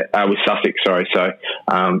Sussex. Sorry. So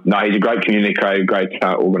he's a great communicator, great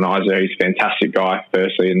organiser. He's a fantastic guy,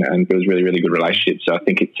 firstly, and builds really, really good relationships. So I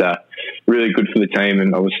think it's really good for the team,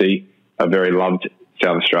 and obviously a very loved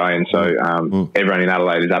South Australian. So everyone in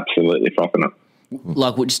Adelaide is absolutely frothing it.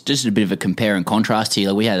 Like, just a bit of a compare and contrast here.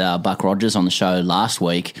 Like, we had Buck Rogers on the show last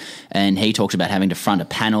week, and he talked about having to front a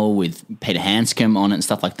panel with Peter Hanscom on it and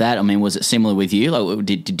stuff like that. I mean, was it similar with you? Like,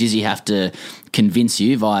 did Dizzy have to convince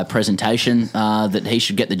you via presentation that he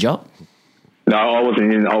should get the job? No, I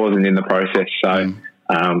wasn't in the process. So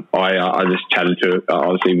I just chatted to.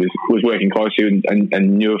 Obviously, was working closely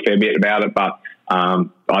and knew a fair bit about it, but I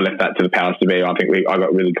left that to the powers to be. I think I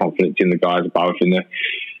got really confidence in the guys above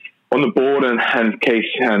on the board, and Keith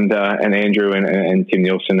and Andrew and Tim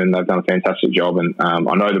Nielsen, and they've done a fantastic job. And I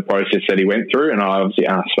know the process that he went through, and I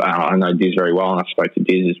know Diz very well, and I spoke to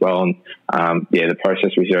Diz as well. And the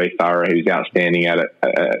process was very thorough. He was outstanding at it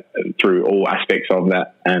through all aspects of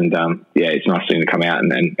that. And it's nice to come out,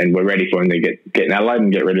 and we're ready for him to get in Adelaide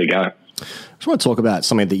and get ready to go. I just want to talk about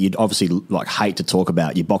something that you'd obviously hate to talk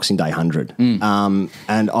about, your Boxing Day 100. And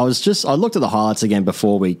I looked at the highlights again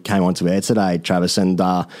before we came onto air today, Travis, and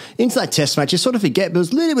into that test match, you sort of forget there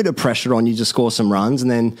was a little bit of pressure on you to score some runs,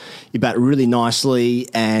 and then you bat really nicely,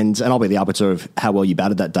 and I'll be the arbiter of how well you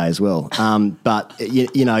batted that day as well. But,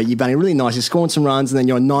 you're batting really nice, you're scoring some runs, and then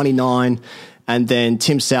you're on 99, and then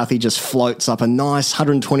Tim Southey just floats up a nice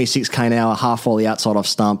 126 km/h half volley outside off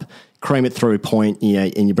stump, cream it through point,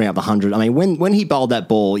 and you bring up the 100. I mean, when he bowled that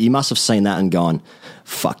ball, you must have seen that and gone,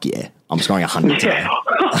 fuck yeah, I'm scoring 100 today.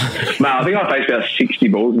 Mate, I think I faced about 60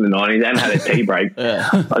 balls in the 90s and had a tea break.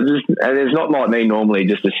 And it's not like me normally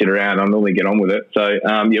just to sit around. I normally get on with it. So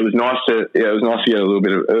it was nice to get a little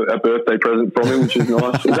bit of a birthday present from him, which is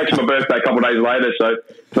nice. It was actually my birthday a couple of days later, so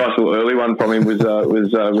nice little early one from him was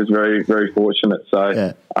very, very fortunate. So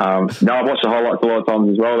I've watched the highlights a lot of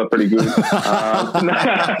times as well. They're pretty good.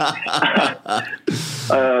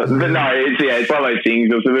 But no, it's one of those things.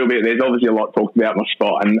 There's obviously a lot talked about my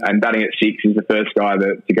spot, and batting at 6 is the first guy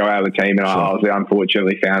to go out of the team, and I obviously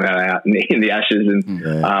unfortunately found that out in the Ashes,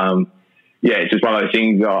 and it's just one of those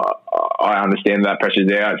things. I understand that pressure's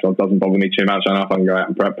there, so it doesn't bother me too much. I know if I can go out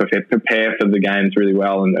and prepare for the games really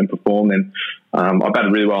well and perform, then I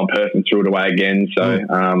batted really well in Perth and threw it away again. So it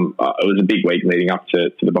was a big week leading up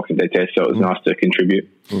to the Boxing Day test, so it was nice to contribute.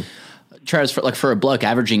 Travis, for a bloke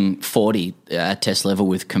averaging 40 at test level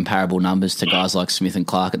with comparable numbers to guys like Smith and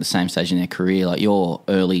Clark at the same stage in their career, like your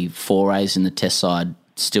early forays in the test side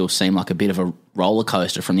still seem like a bit of a roller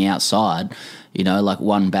coaster from the outside. Like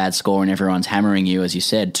one bad score and everyone's hammering you, as you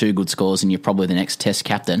said, 2 good scores and you're probably the next test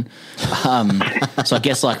captain. So I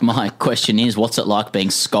guess my question is, what's it like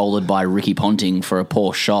being scolded by Ricky Ponting for a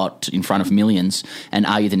poor shot in front of millions, and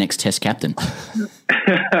are you the next test captain?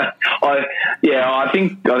 I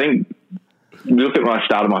think look at when I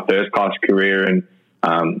started my first class career, and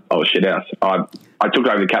I was shit house. I took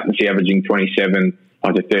over the captaincy averaging 27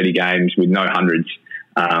 after 30 games with no hundreds.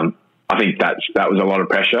 I think that was a lot of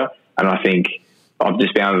pressure, and I think I've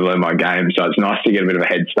just been able to learn my game. So it's nice to get a bit of a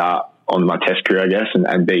head start on my test career, I guess,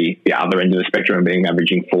 and be the other end of the spectrum and being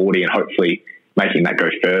averaging 40 and hopefully making that go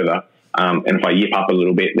further. And if I yip up a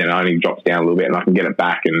little bit, then it only drops down a little bit and I can get it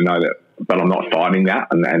back and know that, but I'm not fighting that.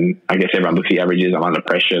 And I guess everyone looks at the averages, I'm under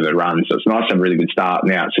pressure, the runs. So it's nice to have a really good start.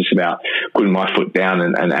 Now it's just about putting my foot down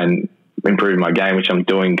and improving my game, which I'm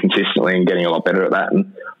doing consistently and getting a lot better at that.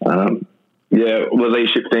 And, the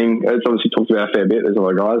leadership thing, it's obviously talked about a fair bit. There's a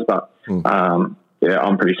lot of guys, but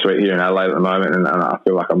I'm pretty sweet here in Adelaide at the moment, and I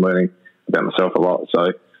feel like I'm learning about myself a lot.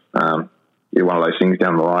 So one of those things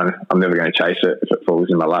down the line, I'm never going to chase it. If it falls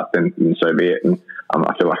in my lap, then so be it. And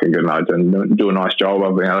I feel like I'm going to do a nice job.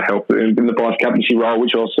 I've been able to help in the vice captaincy role,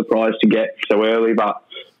 which I was surprised to get so early, but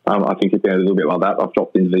I think it's been a little bit like that. I've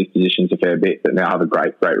dropped into these positions a fair bit, but now I have a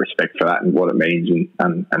great respect for that and what it means,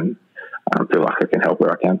 and I feel like I can help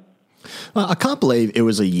where I can. I can't believe it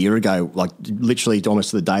was a year ago, like literally almost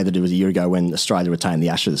to the day that it was a year ago when Australia retained the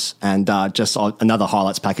Ashes, and just another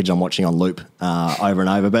highlights package I'm watching on loop over and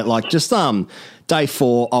over. But like just day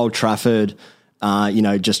 4, Old Trafford,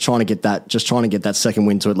 just trying to get that second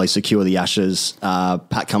win to at least secure the Ashes.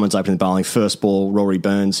 Pat Cummins opening the bowling, first ball, Rory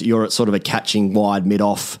Burns. You're at sort of a catching wide mid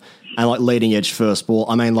off. And like leading edge first ball,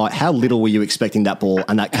 I mean, like how little were you expecting that ball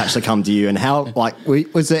and that catch to come to you? And how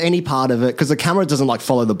was there any part of it? Because the camera doesn't like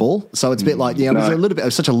follow the ball, so it's a bit like it was a little bit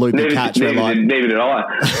of such a loopy catch. Neither did I.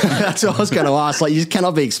 That's what I was going to ask. Like you just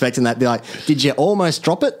cannot be expecting that. Be like, did you almost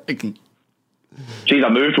drop it? Geez, I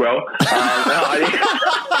moved well.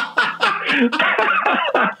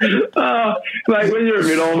 Mate, when you're at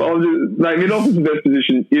mid-off, mid-off is the best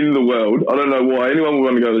position in the world. I don't know why anyone would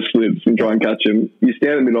want to go to slips and try and catch him. You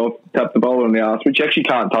stand at mid-off, tap the bowler on the arse, which you actually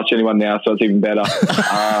can't touch anyone now, so it's even better.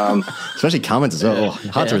 Especially Cummins as well.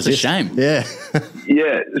 Yeah. Hard to resist. It's a shame. Yeah.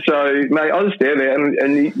 Yeah, so, mate, I just stand there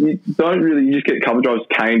and you don't really, you just get cover drives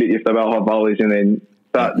caned at you if they bowl high volleys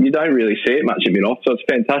but you don't really see it much at mid-off, so it's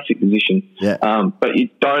a fantastic position. Yeah. But you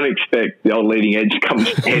don't expect the old leading edge to come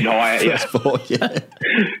head high at you.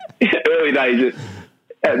 Early days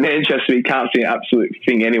at Manchester, you can't see an absolute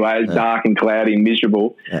thing anyway. It's dark and cloudy and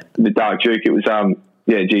miserable. Yeah. The dark Duke, it was,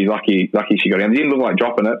 lucky she got in. It didn't look like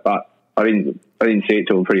dropping it, but I didn't see it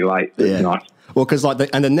till pretty late. It was nice. Well, because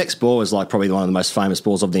the next ball is like probably one of the most famous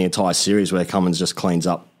balls of the entire series, where Cummins just cleans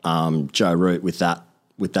up Joe Root with that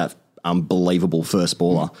unbelievable first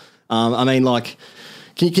baller. I mean, like,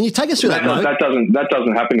 can you take us through that? That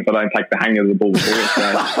doesn't happen if I don't take the hang of the ball before it. So.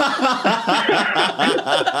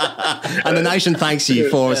 And the nation thanks you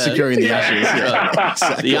for securing the Ashes. Yeah,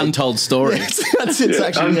 exactly. The untold story. That's it.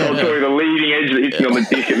 Actually, untold story. The leading edge that hits me on the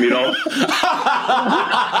dick at mid-off.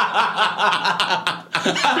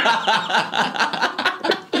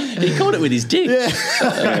 He caught it with his dick.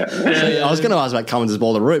 I was going to ask about Cummins'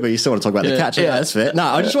 ball to Root, but you still want to talk about the catch. Yeah, that's fair. No,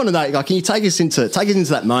 I just want to know, like, can you take us into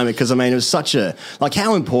that moment? Because I mean, it was such a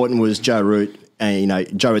how important was Joe Root?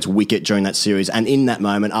 Joe Root's wicket during that series, and in that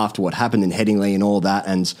moment after what happened in Headingley and all that,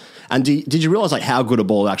 and did you realise like how good a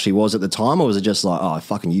ball it actually was at the time, or was it just like, oh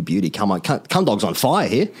fucking you beauty, come on, come dog's on fire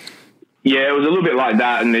here? Yeah, it was a little bit like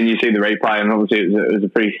that, and then you see the replay, and obviously it was a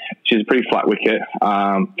pretty flat wicket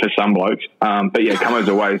for some blokes. But yeah, Cummo's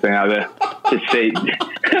always been able to see.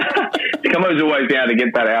 Cummo's always been able to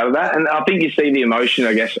get that out of that, and I think you see the emotion,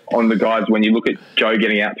 I guess, on the guys when you look at Joe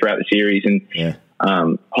getting out throughout the series, and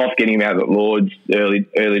Hoff getting him out at Lords early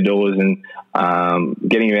doors, and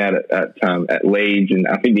getting him out at Leeds, and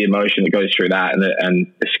I think the emotion that goes through that,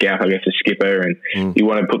 and the scout, I guess, the skipper, and you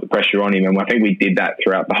want to put the pressure on him, and I think we did that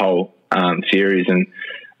throughout the whole series, and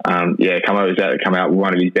Cummo was able to come out with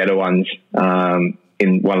one of his better ones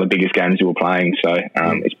in one of the biggest games we were playing, so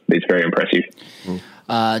it's very impressive.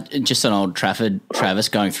 Just on Old Trafford, Travis,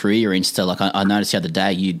 going through your Insta, like I noticed the other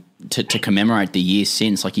day, to commemorate the year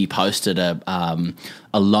since, like you posted a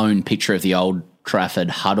lone picture of the Old Trafford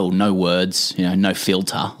huddle, no words, no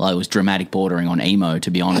filter. Like it was dramatic, bordering on emo,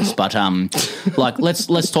 to be honest. But like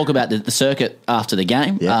let's talk about the circuit after the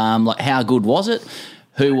game. Yeah. Like how good was it?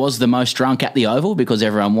 Who was the most drunk at the Oval? Because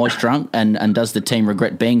everyone was drunk, and does the team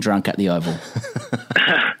regret being drunk at the Oval?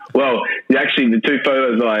 Well, actually, the two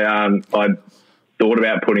photos I thought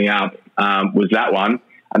about putting up was that one,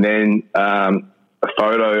 and then a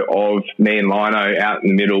photo of me and Lino out in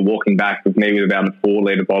the middle, walking back with me with about a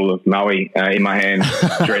 4-litre bottle of Moe in my hand,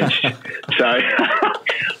 drenched. So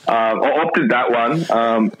I opted that one.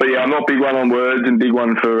 But yeah, I'm not big one on words and big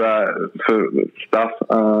one for stuff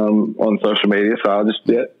on social media. So I'll just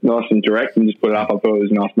nice and direct and just put it up. I thought it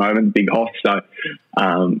was a nice moment, big hoss. So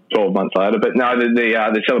 12 months later, but no,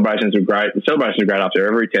 the celebrations were great. The celebrations are great after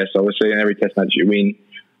every test, obviously, and every test match you win.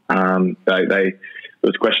 There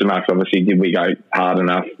was question marks, obviously. Did we go hard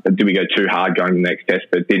enough? Did we go too hard going to the next test?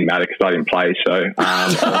 But it didn't matter because I didn't play. So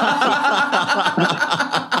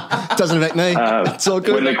doesn't affect me. It's all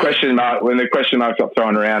good. When the question marks got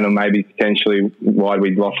thrown around, and maybe potentially why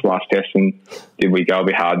we lost last test, and did we go a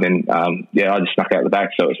bit hard? Then I just snuck out the back,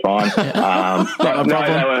 so it was fine.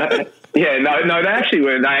 They actually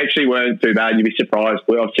weren't. They actually weren't too bad. You'd be surprised.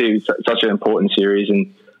 Obviously, it was such an important series,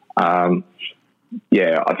 and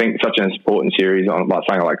I think such an important series on like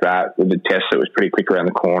something like that with the test. It was pretty quick around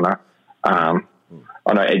the corner. I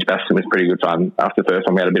know Edgbaston was pretty good fun. After the first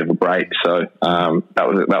one, we had a bit of a break, so that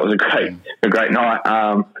was a great night.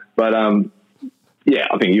 I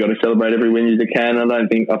think you got to celebrate every win as you can. I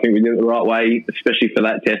think we did it the right way, especially for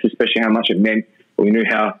that test, especially how much it meant. We knew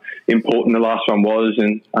how important the last one was,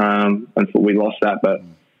 and we lost that, but.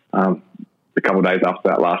 A couple of days after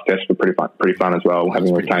that last test were pretty fun as well,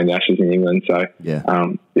 having retained the Ashes in England. So, I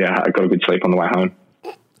got a good sleep on the way home.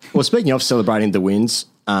 Well, speaking of celebrating the wins,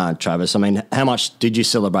 Travis, I mean, how much did you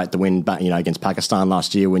celebrate the win against Pakistan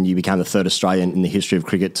last year when you became the third Australian in the history of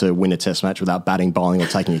cricket to win a test match without batting, bowling or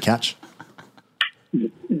taking a catch?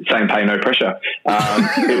 Same pay, no pressure.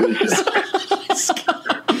 It was...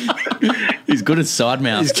 He's good at side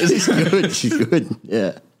mouths. He's good,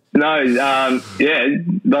 yeah. No,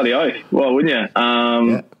 bloody oath. Well, wouldn't you?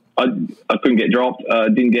 I couldn't get dropped.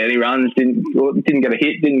 Didn't get any runs. Didn't get a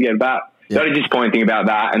hit. Didn't get a bat. The only disappointing thing about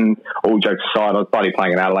that, and all jokes aside, I was bloody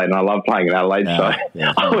playing in Adelaide, and I love playing in Adelaide. I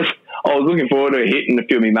was looking forward to a hit, and a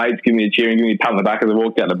few of my mates giving me a cheer and giving me a pat on the back as I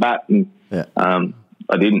walked out the bat, and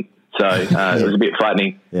I didn't. So it was a bit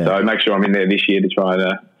flattening. Yeah. So I make sure I'm in there this year to try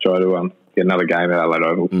to get another game at Adelaide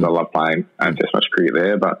Oval because I love playing. I don't test much cricket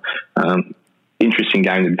there, but. Interesting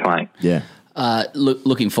game to be playing. Yeah.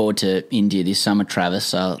 Looking forward to India this summer, Travis.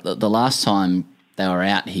 The last time they were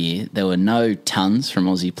out here, there were no tons from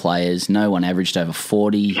Aussie players. No one averaged over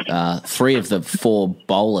 40. 3 of the 4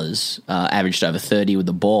 bowlers averaged over 30 with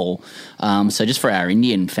the ball. So just for our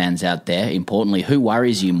Indian fans out there, importantly, who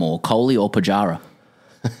worries you more, Kohli or Pujara?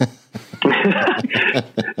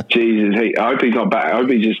 Jesus, I hope he's not back. I hope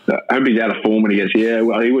he's out of form when he gets here.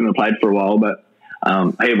 Well, he wouldn't have played for a while, but he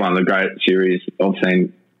had one of the great series I've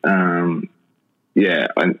seen. And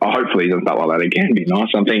hopefully he doesn't start like that again. It'd be nice.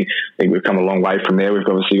 I think we've come a long way from there. We've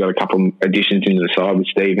obviously got a couple of additions into the side with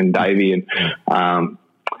Steve and Davey, and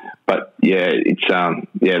they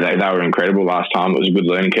were incredible last time. It was a good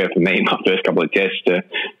learning curve for me in my first couple of tests to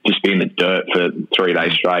just be in the dirt for 3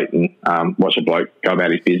 days straight and watch a bloke go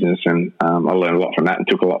about his business, and I learned a lot from that and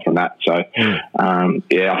took a lot from that. So I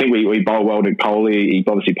think we bowled well to Kohli. He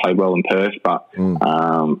obviously played well in Perth, but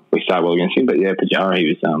we started well against him. But Pujara, he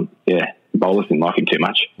was the bowlers didn't like him too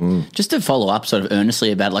much. Just to follow up sort of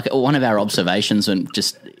earnestly about one of our observations and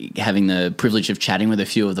just having the privilege of chatting with a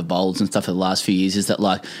few of the bowlers and stuff for the last few years is that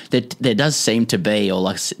there does seem to be, or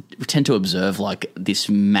we tend to observe this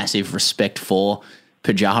massive respect for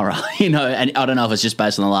Pujara, and I don't know if it's just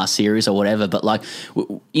based on the last series or whatever, but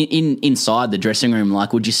inside the dressing room,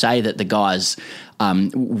 would you say that the guys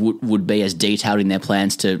would be as detailed in their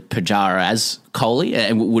plans to Pujara as Kohli,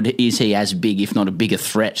 and is he as big, if not a bigger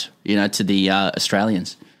threat, to the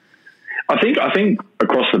Australians? I think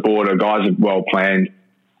across the board, our guys are well planned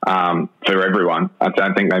for everyone. I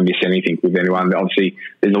don't think they miss anything with anyone. Obviously,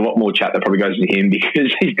 there's a lot more chat that probably goes to him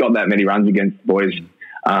because he's got that many runs against the boys.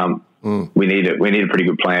 We need a pretty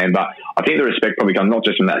good plan, but I think the respect probably comes not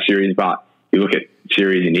just from that series, but you look at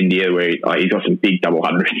series in India where he's got some big double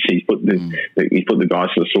hundreds. He's put the guys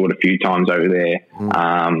to the sword a few times over there,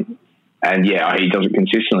 and he does it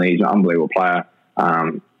consistently. He's an unbelievable player.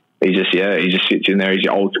 He just sits in there. He's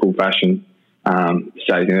your old school fashion.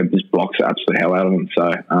 Stays in there, just blocks the absolute hell out of him.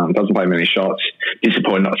 So doesn't play many shots.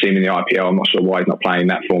 Disappointed not to see him in the IPL. I'm not sure why he's not playing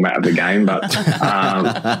that format of the game, but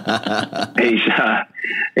he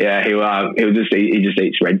just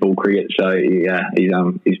eats Red Bull cricket. So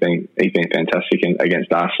he's been fantastic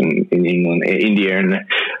against us and in England, India, and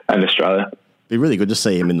Australia. Be really good to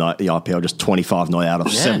see him in the IPL, just 25 not out of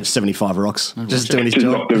 75 rocks, just doing his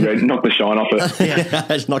job. Knock the shine off it.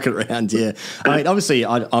 Just knock it around. Yeah, I mean, obviously,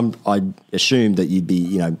 I assumed that you'd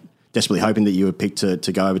be, desperately hoping that you were picked to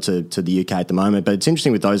go over to the UK at the moment. But it's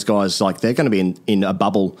interesting with those guys, they're going to be in a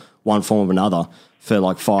bubble, one form or another, for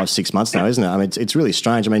 5-6 months now, isn't it? I mean, it's really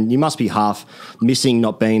strange. I mean, you must be half missing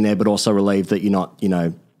not being there, but also relieved that you're not,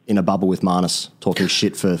 in a bubble with Marnus talking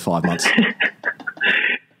shit for 5 months?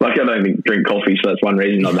 Like, I don't drink coffee, so that's one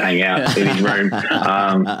reason not to hang out in his room.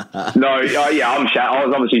 I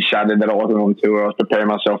was obviously shattered that I wasn't on tour. I was preparing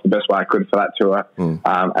myself the best way I could for that tour,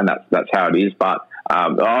 and that's how it is. But I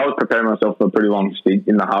was preparing myself for a pretty long stint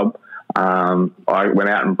in the hub. I went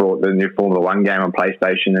out and brought the new Formula One game on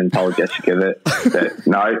PlayStation and told Jessica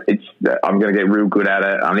that I'm going to get real good at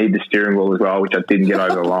it. I need the steering wheel as well, which I didn't get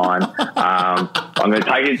over the line. I'm going to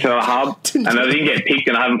take it to the hub, and I didn't get picked,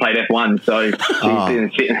 and I haven't played F1. So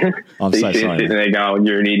she's sitting there going,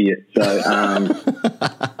 "You're an idiot." So,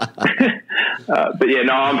 but yeah,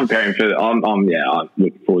 no, I'm preparing for. I'm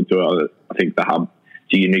looking forward to it. I think the hub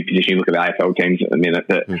is a unique position. You look at the AFL teams at the minute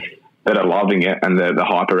that are loving it, and the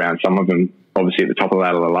hype around some of them, obviously at the top of the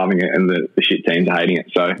ladder, are loving it, and the shit teams are hating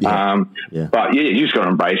it. So, but yeah, you just got to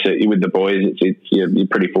embrace it. You're with the boys. You're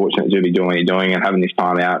pretty fortunate to be doing what you're doing and having this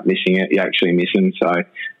time out, missing it. You actually miss them. So,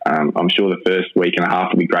 I'm sure the first week and a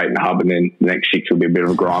half will be great in the hub, and then the next 6 will be a bit of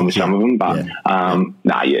a grind with some of them. But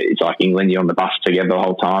it's like England. You're on the bus together the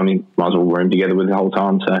whole time. You might as well room together with the whole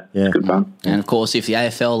time. So it's good fun. And of course, if the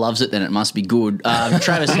AFL loves it, then it must be good.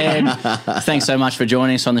 Travis Head, thanks so much for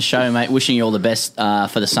joining us on the show, mate. Wishing you all the best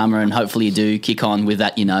for the summer, and hopefully you do kick on with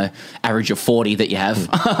that, average of 40 that you have.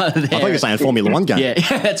 I thought you were saying Formula One game. Yeah,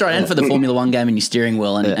 that's right. And for the Formula One game and your steering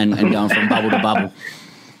wheel and going from bubble to bubble.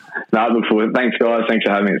 No, I look forward. Thanks, guys. Thanks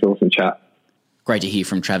for having me. It's awesome chat. Great to hear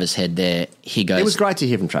from Travis Head there. He goes. It was great to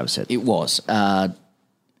hear from Travis Head. It was.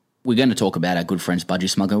 We're going to talk about our good friends Budgie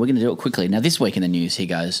Smuggler. We're going to do it quickly. Now, this week in the news, he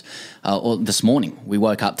goes, or this morning, we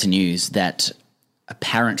woke up to news that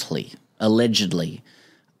apparently, allegedly,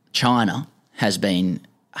 China has been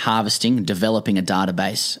developing a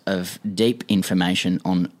database of deep information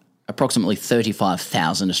on approximately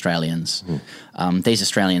 35,000 Australians. These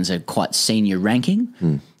Australians are quite senior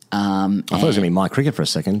ranking. I thought it was going to be My Cricket for a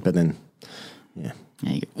second, but then, yeah.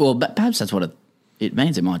 Well, but perhaps that's what it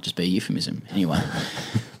means. It might just be a euphemism. Anyway.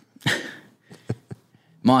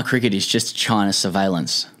 My Cricket is just China's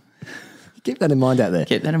surveillance. Keep that in mind out there.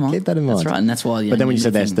 Keep that in mind. That's right, and that's why. But then when you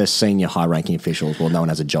said there's senior high-ranking officials, well, no one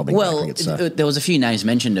has a job in cricket. So. There was a few names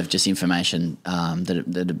mentioned of just information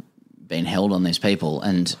that have been held on these people.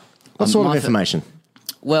 And what sort of information?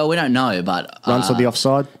 Well, we don't know, but runs to the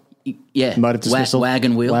offside. Yeah, motive dismissal,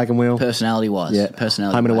 wagon wheel, personality-wise,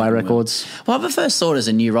 home and away records. Well, I first thought as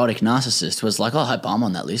a neurotic narcissist was like, I hope I'm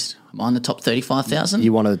on that list. I'm on the top 35,000.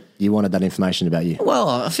 You wanted that information about you. Well,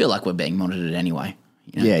 I feel like we're being monitored anyway.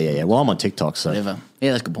 Yeah. Well, I'm on TikTok, so whatever.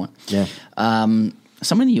 Yeah, that's a good point. Yeah.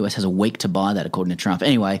 Someone in the US has a week to buy that, according to Trump.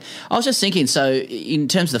 Anyway, I was just thinking. So, in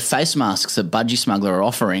terms of the face masks that Budgie Smuggler are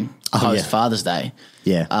offering post Father's Day,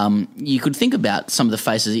 you could think about some of the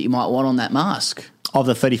faces that you might want on that mask. Of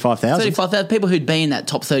the 35,000? 35,000 people who'd be in that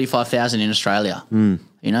top 35,000 in Australia.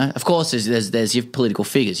 Of course, there's your political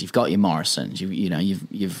figures. You've got your Morrisons.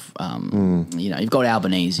 You've got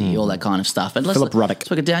Albanese, all that kind of stuff. And Philip Ruddock. Let's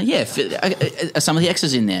look it down. Yeah, some of the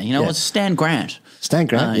exes in there. What's Stan Grant? Stan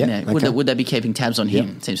Grant. Okay. Would they be keeping tabs on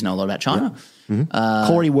him? Seems to know a lot about China.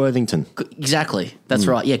 Corey Worthington. Exactly. That's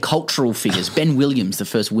right. Yeah, cultural figures. Ben Williams, the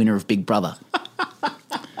first winner of Big Brother.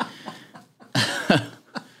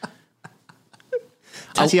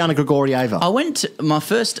 Tatiana Grigorieva. I went to my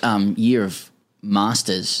first year of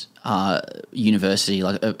masters university,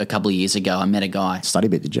 like a couple of years ago. I met a guy. Study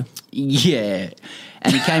bit, did you? Yeah,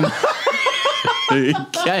 and he came.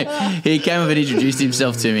 He came up and introduced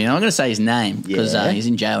himself to me. And I'm going to say his name because he's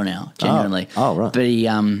in jail now, genuinely. Oh, right. But he,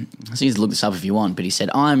 so you can look this up if you want. But he said,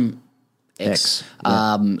 "I'm X.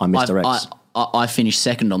 I'm Mr. X. I finished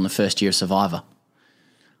second on the first year of Survivor."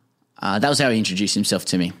 That was how he introduced himself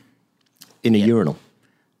to me. In a urinal.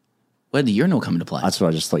 Where'd the urinal come into play? That's what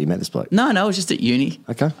I just thought you met this bloke. No, it was just at uni.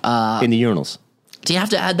 Okay. In the urinals. Do you have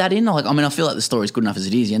to add that in? I feel like the story's good enough as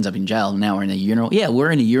it is. He ends up in jail, and now we're in a urinal. Yeah,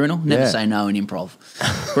 we're in a urinal. Never say no in improv.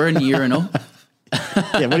 We're in a urinal.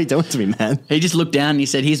 Yeah, what are you doing to me, man? He just looked down and he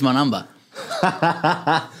said, "Here's my number."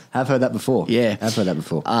 Have heard that before. Yeah. Have heard that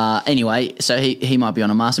before. Anyway, so he might be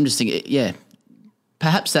on a mask. I'm just thinking,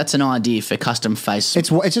 perhaps that's an idea for custom face. It's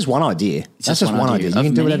just one idea. That's just one idea. You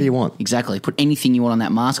can do whatever you want. Exactly. Put anything you want on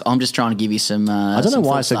that mask. I'm just trying to give you some. I don't know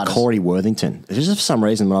why I said Corey Worthington. It's just for some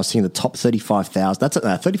reason when I was seeing the top 35,000. That's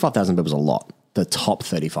 35,000 people was a lot. The top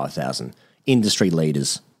 35,000 industry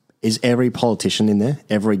leaders. Is every politician in there?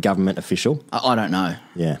 Every government official? I don't know.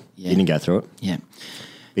 Yeah. You didn't go through it. Yeah.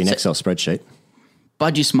 Be an Excel spreadsheet.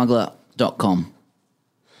 BudgieSmuggler.com.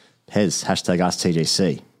 Pez,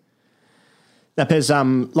 #AskTGC. Now, Pez,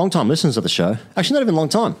 long-time listeners of the show, actually not even long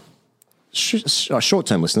time,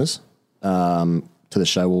 short-term listeners to the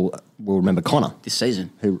show will remember Connor. This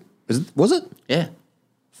season. Was it? Yeah.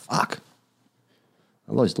 Fuck.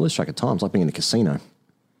 I lose track of time. It's like being in a casino.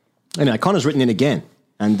 Anyway, Connor's written in again,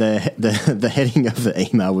 and the heading of the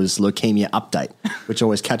email was leukemia update, which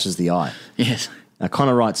always catches the eye. Yes. Now,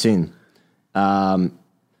 Connor writes in,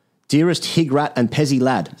 dearest Higrat and Pezzy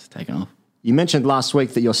lad. It's taken off. You mentioned last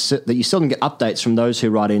week that you seldom get updates from those who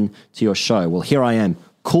write in to your show. Well, here I am.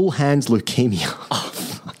 Cool hands leukemia. Oh,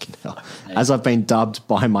 fucking hell. As I've been dubbed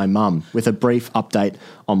by my mum, with a brief update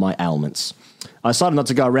on my ailments. I decided not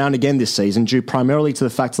to go around again this season due primarily to the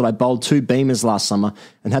fact that I bowled 2 beamers last summer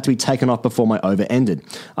and had to be taken off before my over ended.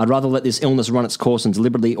 I'd rather let this illness run its course and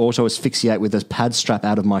deliberately auto-asphyxiate with a pad strap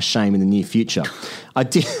out of my shame in the near future. I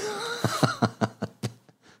did...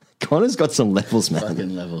 Connor's got some levels, man.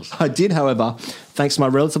 Fucking levels. I did, however, thanks to my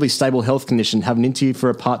relatively stable health condition, have an interview for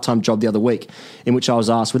a part-time job the other week in which I was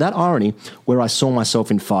asked, without irony, where I saw myself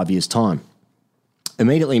in 5 years' time.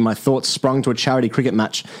 Immediately, my thoughts sprung to a charity cricket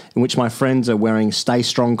match in which my friends are wearing Stay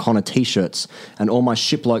Strong Connor T-shirts and all my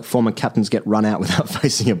shiploke former captains get run out without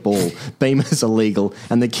facing a ball. Beamers are legal,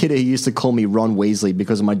 and the kid who used to call me Ron Weasley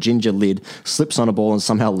because of my ginger lid slips on a ball and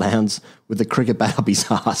somehow lands with the cricket bat up his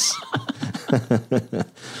ass.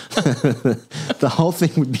 The whole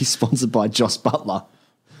thing would be sponsored by Joss Butler,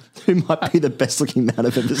 who might be the best-looking man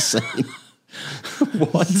I've ever seen.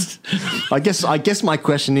 What? I guess my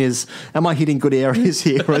question is, am I hitting good areas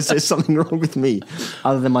here, or is there something wrong with me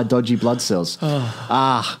other than my dodgy blood cells?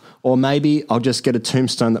 Or maybe I'll just get a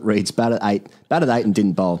tombstone that reads bat at 8 and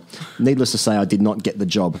didn't bowl. Needless to say, I did not get the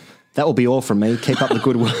job. That will be all from me. Keep up the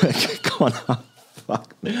good work, Connor.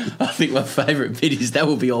 Fuck me. I think my favourite bit is that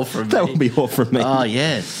will be all from me. That will be all from me. Oh,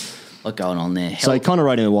 yeah. What going on there? So he kind of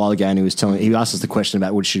wrote in a while ago and he asked us the question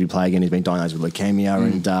about should he play again. He's been diagnosed with leukemia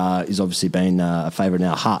and he's obviously been a favourite in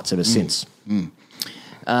our hearts ever since.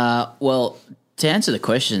 Well, to answer the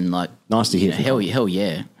question, like... Nice to hear. Hell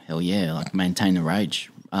yeah. Like, maintain the rage.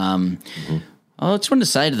 I just wanted to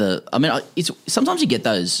say sometimes you get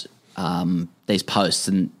those these posts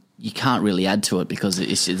and you can't really add to it because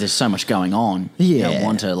there's so much going on. Yeah. You don't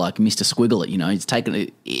want to, like, Mr. Squiggle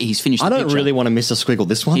it, he's finished the picture. I don't really want to Mr. Squiggle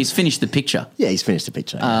this one. He's finished the picture. Yeah, he's finished the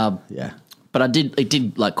picture. Yeah. But it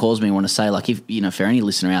did like cause me to want to say, like, if, for any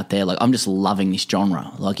listener out there, like, I'm just loving this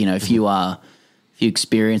genre. Like, if you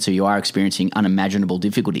experience or you are experiencing unimaginable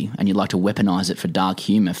difficulty and you'd like to weaponize it for dark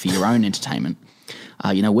humour for your own entertainment,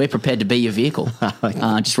 we're prepared to be your vehicle.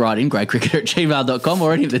 Just write in greatcricketer@gmail.com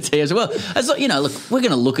or any of the T as well. Look, we're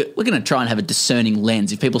going to try and have a discerning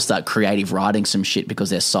lens. If people start creative writing some shit because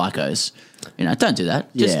they're psychos, don't do that.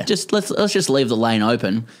 Let's just leave the lane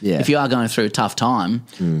open. Yeah. If you are going through a tough time,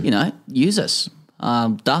 use us.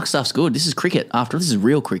 Dark stuff's good. This is cricket. This is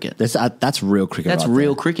real cricket. That's real cricket. That's right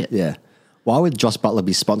real there. cricket. Yeah. Why would Joss Butler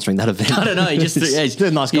be sponsoring that event? I don't know. He's a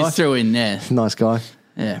nice guy. He threw in there. Nice guy.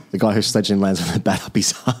 Yeah. The guy whose sledgehammer lands with a bat up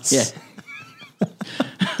his ass. Yeah.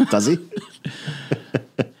 Does he?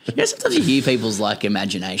 Sometimes you hear people's, like,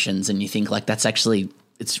 imaginations and you think, like,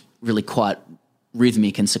 it's really quite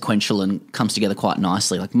rhythmic and sequential and comes together quite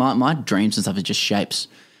nicely. Like, my dreams and stuff are just shapes.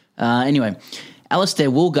 Anyway, Alistair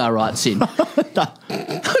Woolgar writes in.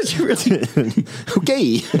 Was you really?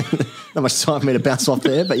 Okay. Not much time for me to bounce off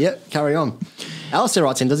there, but yeah, carry on. Alistair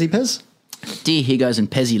writes in, does he, Pez? Dear Higgos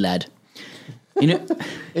and Pezzy lad.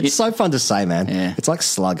 It's so fun to say, man. Yeah. It's like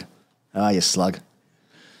slug. Oh, you slug.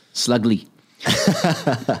 Slugly.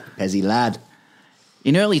 Pezzy lad.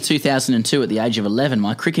 In early 2002, at the age of 11,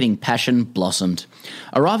 my cricketing passion blossomed.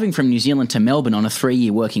 Arriving from New Zealand to Melbourne on a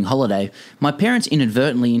 3-year working holiday, my parents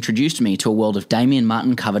inadvertently introduced me to a world of Damien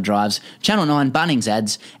Martin cover drives, Channel 9 Bunnings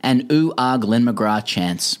ads, and ooh-ah Glenn McGrath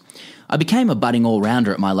chants. I became a budding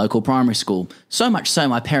all-rounder at my local primary school, so much so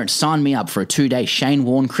my parents signed me up for a 2-day Shane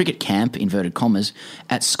Warne cricket camp, inverted commas,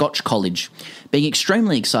 at Scotch College. Being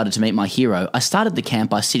extremely excited to meet my hero, I started the camp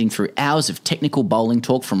by sitting through hours of technical bowling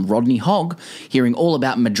talk from Rodney Hogg, hearing all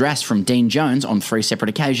about Madras from Dean Jones on 3 separate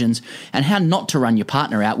occasions, and how not to run your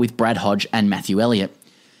partner out with Brad Hodge and Matthew Elliott.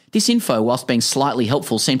 This info, whilst being slightly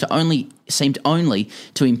helpful, seemed only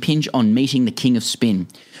to impinge on meeting the king of spin.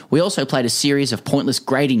 We also played a series of pointless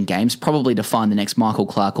grading games, probably to find the next Michael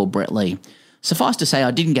Clarke or Brett Lee. Suffice to say,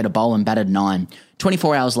 I didn't get a bowl and batted 9.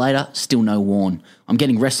 24 hours later, still no Warne. I'm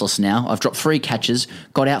getting restless now. I've dropped 3 catches,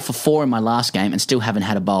 got out for 4 in my last game, and still haven't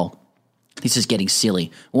had a bowl. This is getting silly.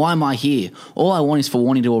 Why am I here? All I want is for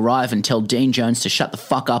Warney to arrive and tell Dean Jones to shut the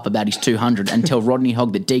fuck up about his 200 and tell Rodney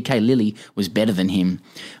Hogg that DK Lilly was better than him.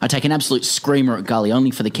 I take an absolute screamer at gully, only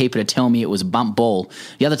for the keeper to tell me it was a bump ball.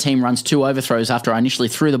 The other team runs 2 overthrows after I initially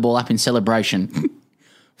threw the ball up in celebration.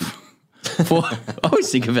 I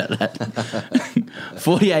always think about that.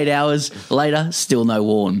 48 hours later, still no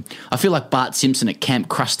Warren. I feel like Bart Simpson at Camp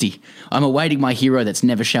Krusty. I'm awaiting my hero that's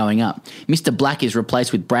never showing up. Mr. Black is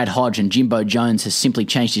replaced with Brad Hodge and Jimbo Jones has simply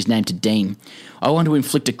changed his name to Dean. I want to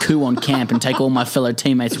inflict a coup on camp and take all my fellow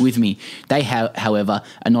teammates with me. They, however,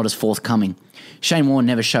 are not as forthcoming. Shane Warne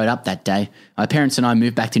never showed up that day. My parents and I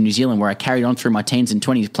moved back to New Zealand where I carried on through my teens and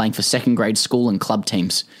 20s playing for second grade school and club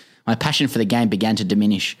teams. My passion for the game began to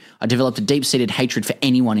diminish. I developed a deep-seated hatred for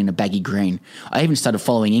anyone in a baggy green. I even started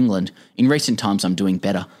following England. In recent times, I'm doing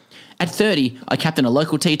better. At 30, I captain a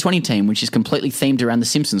local T20 team which is completely themed around The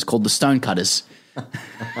Simpsons called the Stonecutters.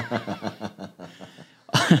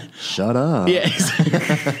 Shut up. Yeah.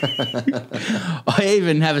 I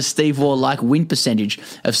even have a Steve Waugh-like win percentage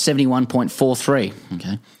of 71.43.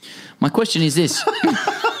 Okay. My question is this.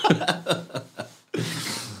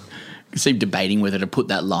 You seem debating whether to put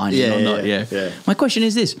that line in or not. Yeah. My question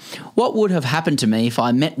is this. What would have happened to me if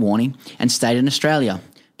I met Warnie and stayed in Australia?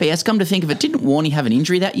 P.S. Come to think of it, didn't Warnie have an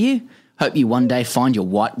injury that year? Hope you one day find your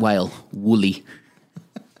white whale, Woolly.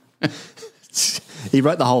 He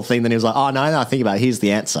wrote the whole thing, then he was like, "Oh no, I think about it. Here's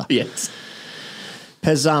the answer." Yes.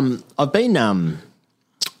 Pez, I've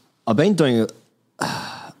been doing.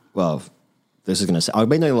 Well, this is going to say I've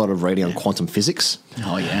been doing a lot of reading on quantum physics.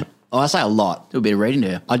 Oh yeah. Oh, I say a lot. Do a bit of reading, do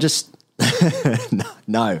you? I just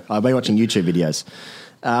no. I've been watching YouTube videos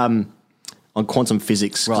on quantum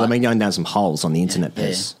physics because I've been going down some holes on the internet,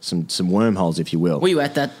 Pez. Some wormholes, if you will. Were you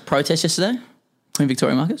at that protest yesterday? In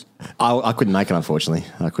Victoria Marcus? I couldn't make it, unfortunately.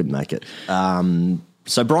 I couldn't make it.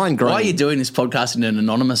 So Brian Greene... Why are you doing this podcast in an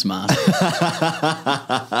anonymous mask?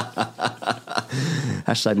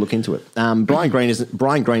 Hashtag look into it. Brian Greene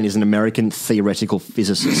is an American theoretical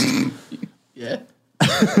physicist. Yeah.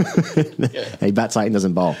 He bats 8 and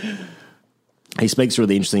doesn't bowl. He speaks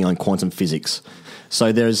really interesting on quantum physics.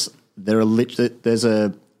 So there's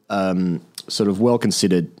a sort of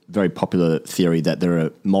well-considered, very popular theory that there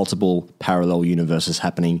are multiple parallel universes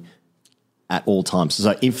happening at all times.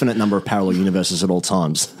 So infinite number of parallel universes at all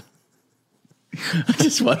times. I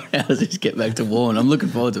just wonder how does this get back to Warren. I'm looking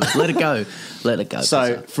forward to it. Let it go. Let it go.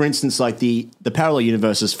 So, for instance, like the parallel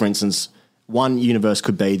universes, for instance, one universe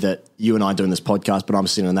could be that you and I are doing this podcast, but I'm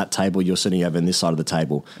sitting on that table, you're sitting over on this side of the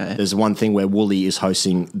table. Okay. There's one thing where Wooly is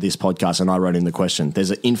hosting this podcast and I wrote in the question.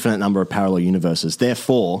 There's an infinite number of parallel universes.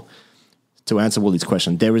 Therefore, to answer Wooly's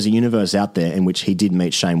question, there is a universe out there in which he did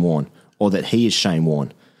meet Shane Warne, or that he is Shane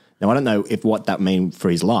Warne. Now, I don't know what that means for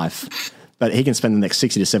his life, but he can spend the next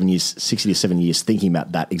 60 to 70 years thinking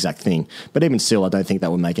about that exact thing. But even still, I don't think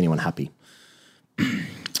that would make anyone happy.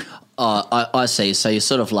 I see. So you're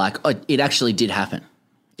sort of like, it actually did happen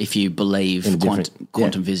if you believe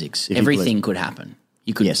quantum physics. If everything could happen.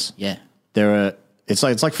 You could. Yes. Yeah. It's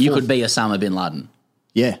like you could be Osama bin Laden.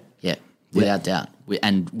 Yeah. Yeah. Without doubt.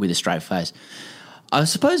 And with a straight face. I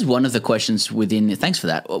suppose one of the questions within, thanks for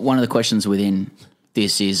that, one of the questions within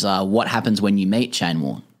this is what happens when you meet Shane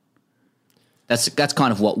Warne? That's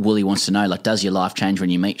kind of what Wooly wants to know. Like, does your life change when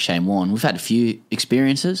you meet Shane Warne? We've had a few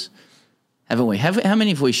experiences, haven't we? How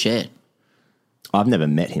many have we shared? I've never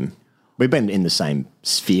met him. We've been in the same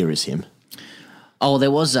sphere as him. Oh,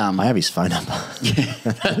 there was... I have his phone number. Yeah,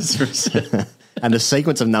 that's and the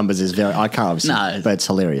sequence of numbers is very... I can't obviously... No. But it's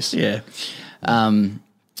hilarious. Yeah. I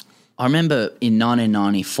remember in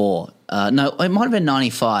 1994... no, it might have been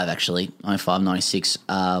 95, actually. 95, 96,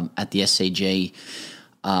 at the SCG...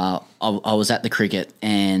 I was at the cricket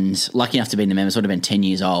and lucky enough to be in the members, would have been 10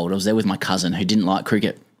 years old. I was there with my cousin who didn't like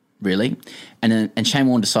cricket, really. And Shane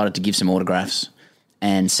Warne decided to give some autographs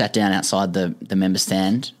and sat down outside the member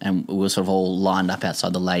stand, and we were sort of all lined up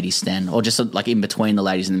outside the ladies' stand, or just like in between the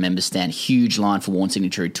ladies and the members' stand. Huge line for Warne's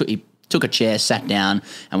signature. He took a chair, sat down,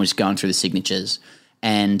 and was going through the signatures.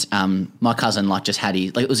 And my cousin just had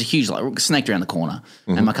it was a huge snaked around the corner,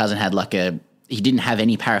 and my cousin had he didn't have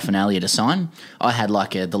any paraphernalia to sign. I had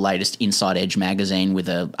the latest Inside Edge magazine with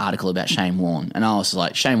an article about Shane Warne. And I was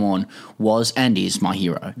like, Shane Warne was and is my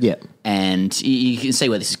hero. Yeah. And you can see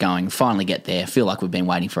where this is going. Finally get there. Feel like we've been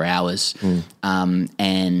waiting for hours.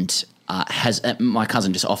 And my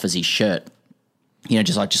cousin just offers his shirt.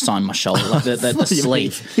 Just sign my shoulder, the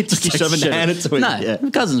sleeve. He took his shirt and handed it to him. No, my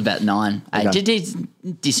cousin's about 9, 8. Okay. He's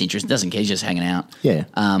disinterested, doesn't care, he's just hanging out. Yeah.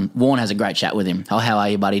 Warne has a great chat with him. Oh, how are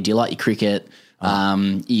you, buddy? Do you like your cricket?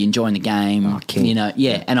 You enjoying the game? Oh, king.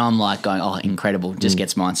 Yeah. And I'm going, oh, incredible. Just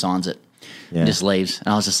gets mine, signs it, and just leaves. And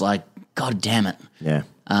I was just like, God damn it. Yeah.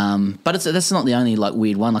 But that's not the only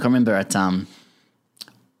weird one. I remember at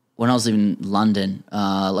when I was living in London,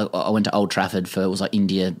 I went to Old Trafford for, it was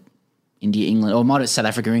India, England, or it might have been South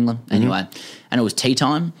Africa, England, anyway. And it was tea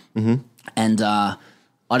time. And I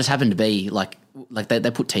I just happened to be like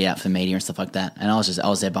they put tea out for the media and stuff like that, and I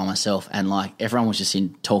was there by myself, and like everyone was just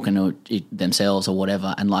in talking to themselves or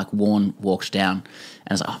whatever, and like Warren walked down, and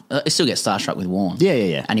I was like, I still get starstruck with Warren.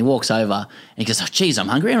 Yeah. And he walks over and he goes, "Oh, geez, I'm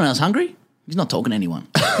hungry. Anyone else hungry?" He's not talking to anyone.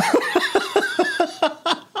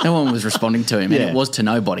 No one was responding to him, and it was to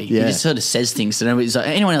nobody. Yeah. He just sort of says things to nobody. He's like,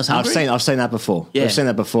 "Anyone else hungry?" I've seen that before. Yeah. I've seen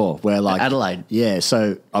that before. Where like Adelaide. Yeah.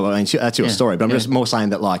 So I mean, that's your story, but I'm Yeah. just more saying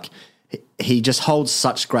that like he just holds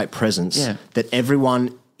such great presence that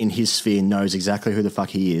everyone in his sphere knows exactly who the fuck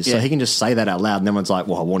he is. So he can just say that out loud, and everyone's like,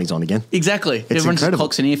 "Well, Warnie's on again." Exactly. It's Everyone incredible. just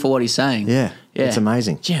clocks an ear for what he's saying. Yeah. It's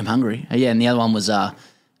amazing. Gee, I'm hungry. And the other one was,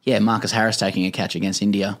 Marcus Harris taking a catch against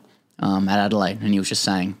India at Adelaide, and he was just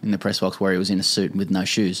saying in the press box where he was in a suit with no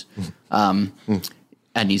shoes, and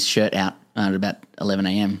his shirt out at about 11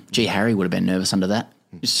 a.m. Gee, Harry would have been nervous under that.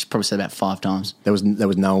 He's probably said about 5 times. There was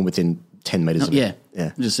no one within 10 metres of Yeah.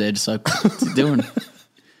 Just there, just like, what's he doing?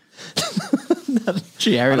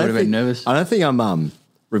 Gee, Harry would have been nervous. I don't think I'm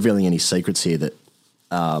revealing any secrets here that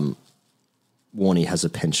Warnie has a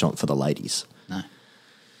penchant for the ladies. No.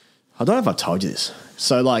 I don't know if I've told you this.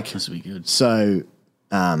 So like, This would be good. So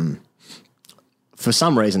for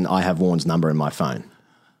some reason I have Warren's number in my phone,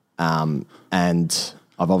 and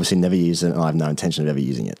I've obviously never used it, and I have no intention of ever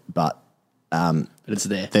using it. But it's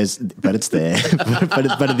there. But it's there.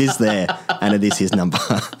 but it is there, and it is his number.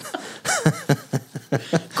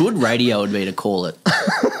 Good radio would be to call it.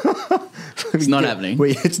 It's not happening.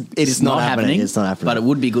 It is not happening. It's not happening. But it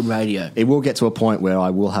would be good radio. It will get to a point where I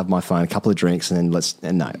will have my phone, a couple of drinks, and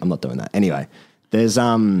then no, I'm not doing that. Anyway, there's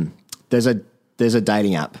a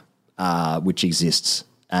dating app which exists,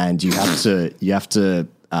 and you have to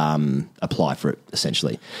apply for it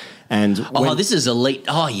essentially. And this is elite.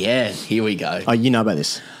 Oh yeah, here we go. Oh, you know about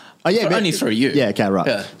this? Oh yeah, but only through you. Yeah. Okay. Right.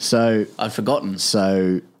 Yeah. So I'd forgotten.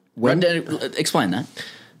 So explain that.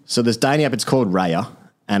 So this dating app, it's called Raya,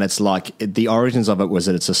 and it's like the origins of it was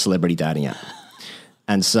that it's a celebrity dating app,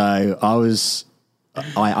 and so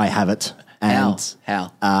I have it. And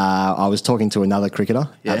How? I was talking to another cricketer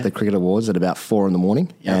at the Cricket Awards at about 4 a.m,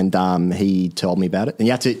 and he told me about it. And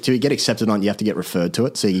you have to get accepted on, you have to get referred to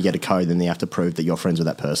it. So you get a code, and you have to prove that you're friends with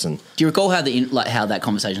that person. Do you recall how that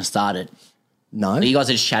conversation started? No. You guys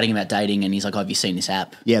are just chatting about dating, and he's like, "Oh, have you seen this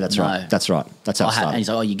app?" Yeah, that's right. That's right. That's how it started. And he's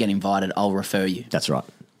like, "Oh, you get invited. I'll refer you." That's right.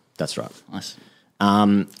 That's right. Nice.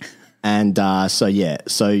 So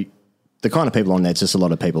the kind of people on there, it's just a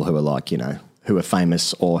lot of people who are like, who are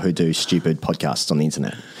famous or who do stupid podcasts on the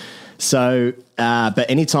internet. So, but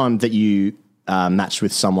anytime that you match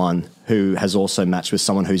with someone who has also matched with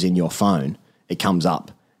someone who's in your phone, it comes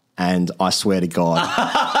up. And I swear to God.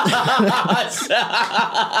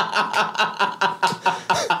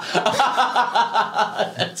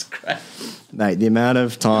 That's great. Mate, the amount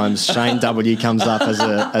of times Shane W comes up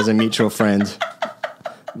as a mutual friend,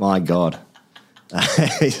 my God.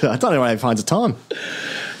 I don't know where he finds the time.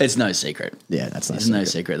 It's no secret. Yeah, that's no It's secret. no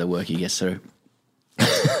secret the work he gets through.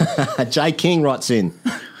 Jay King writes in,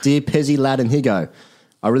 "Dear Pezzy, lad and Higo,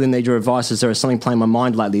 I really need your advice as there is something playing my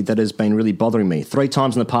mind lately that has been really bothering me. 3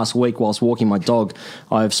 times in the past week whilst walking my dog,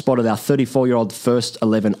 I have spotted our 34-year-old first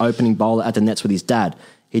 11 opening bowler at the nets with his dad.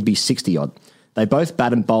 He'd be 60-odd. They both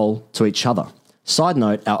bat and bowl to each other. Side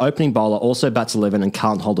note, our opening bowler also bats 11 and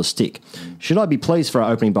can't hold a stick. Should I be pleased for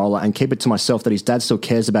our opening bowler and keep it to myself that his dad still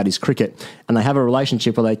cares about his cricket and they have a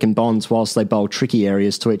relationship where they can bond whilst they bowl tricky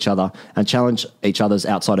areas to each other and challenge each other's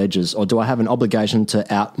outside edges? Or do I have an obligation to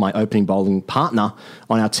out my opening bowling partner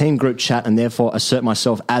on our team group chat and therefore assert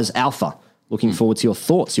myself as alpha? Looking forward to your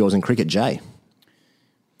thoughts. Yours in cricket, Jay."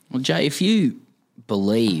 Well, Jay, if you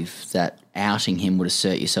believe that outing him would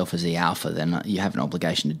assert yourself as the alpha, then you have an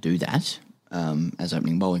obligation to do that as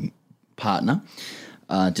opening bowling partner,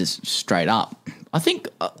 just straight up. I think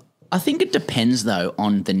it depends, though,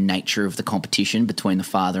 on the nature of the competition between the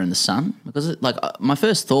father and the son. Because, my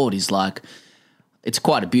first thought is, it's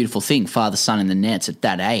quite a beautiful thing, father-son in the nets at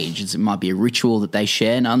that age. It might be a ritual that they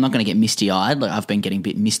share. Now, I'm not going to get misty-eyed. I've been getting a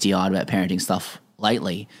bit misty-eyed about parenting stuff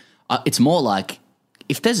lately. It's more like,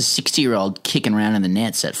 if there's a 60-year-old kicking around in the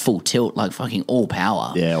nets at full tilt, like fucking all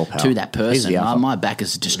power, all power to that He's the person, alpha. my back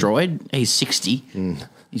is destroyed. He's 60.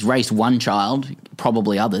 He's raised one child,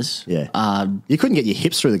 probably others. Yeah. You couldn't get your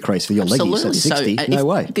hips through the crease for your leggies at 60. So, no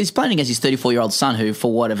way. He's playing against his 34-year-old son who,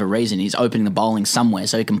 for whatever reason, is opening the bowling somewhere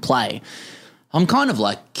so he can play. I'm kind of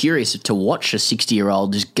curious to watch a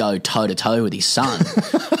 60-year-old just go toe-to-toe with his son.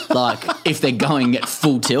 If they're going at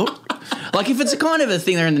full tilt. Like if it's a kind of a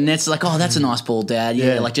thing they're in the nets, like, oh, that's a nice ball, Dad.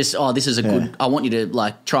 Yeah, like just, oh, this is a good, I want you to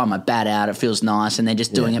like try my bat out. It feels nice. And they're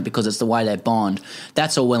just doing it because it's the way they bond.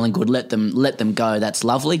 That's all well and good. Let them go. That's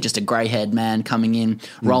lovely. Just a grey-haired man coming in,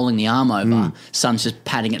 rolling the arm over. Son's just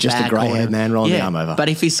patting it just back. Just a grey-haired man rolling the arm over. But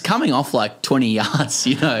if he's coming off like 20 yards,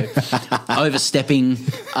 overstepping,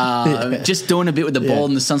 just doing a bit with the ball,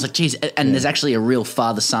 and the son's like, geez, and there's actually a real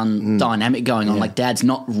father-son dynamic going on. Like Dad's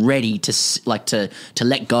not ready to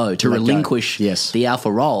let go, to relinquish the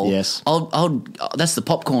alpha role. Yes. That's the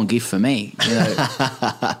popcorn gift for me.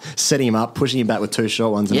 Setting him up, pushing him back with two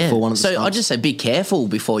short ones and a full one. So I just say be careful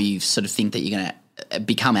before you sort of think that you're going to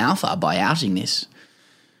become alpha by outing this.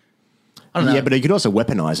 I don't know. Yeah, but you could also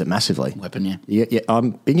weaponize it massively. Yeah,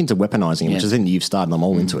 I'm big into weaponising it, which is in you've started. I'm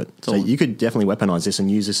all into it. So you could definitely weaponise this and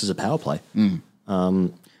use this as a power play.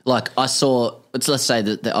 Like I saw, let's say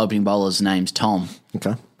that the opening bowler's name's Tom.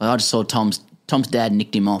 Okay. I just saw Tom's dad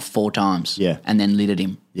nicked him off 4 times. Yeah. And then littered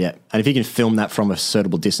him. Yeah. And if you can film that from a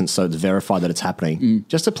suitable distance so it's verified that it's happening,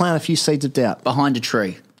 just to plant a few seeds of doubt. Behind a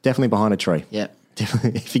tree. Definitely behind a tree. Yeah.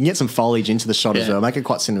 Definitely. If you can get some foliage into the shot as well, make it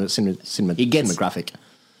quite cinematographic.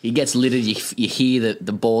 He gets littered, you hear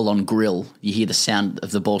the ball on grill, you hear the sound of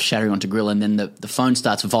the ball shattering onto grill, and then the phone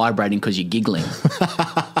starts vibrating because you're giggling.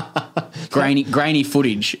 grainy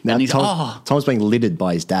footage. Now, and he's Tom's being littered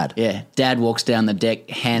by his dad. Yeah. Dad walks down the deck,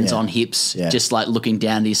 hands on hips, just like looking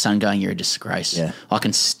down to his son going, you're a disgrace. Yeah. I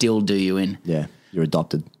can still do you in. Yeah. You're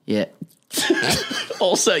adopted. Yeah.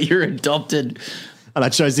 Also, you're adopted. And I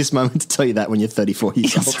chose this moment to tell you that when you're 34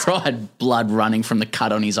 years old. That's right. Blood running from the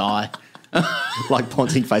cut on his eye. Like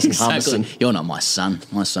Ponting facing Harmison. You're not my son.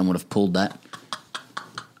 My son would have pulled that.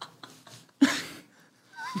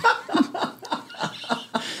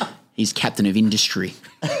 He's captain of industry.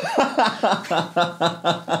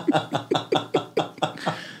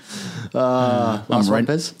 Last one,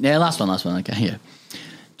 Bez? Yeah, last one. Okay, yeah.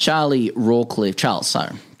 Charlie Rawcliffe.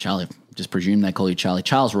 Charlie, just presume they call you Charlie.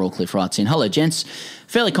 Charles Rawcliffe writes in, hello, gents.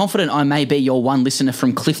 Fairly confident I may be your one listener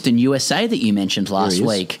from Clifton, USA that you mentioned last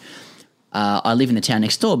week. I live in the town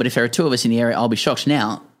next door, but if there are 2 of us in the area, I'll be shocked.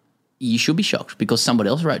 Now, you should be shocked because somebody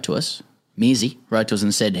else wrote to us. Mearsy wrote to us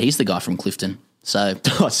and said he's the guy from Clifton. So,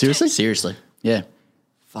 seriously? Seriously, yeah.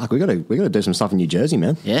 Fuck, we got to do some stuff in New Jersey,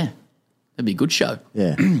 man. Yeah, that'd be a good show.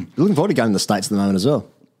 Yeah, looking forward to going to the States at the moment as well.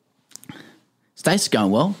 States are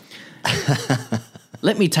going well.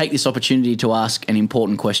 Let me take this opportunity to ask an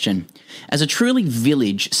important question. As a truly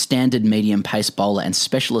village standard medium pace bowler and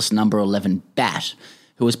specialist number 11 bat,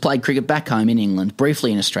 who has played cricket back home in England,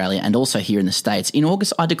 briefly in Australia, and also here in the States, in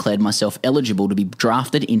August I declared myself eligible to be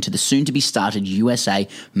drafted into the soon-to-be-started USA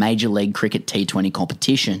Major League Cricket T20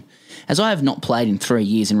 competition. As I have not played in 3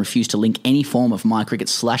 years and refused to link any form of my cricket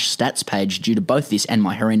 /stats page due to both this and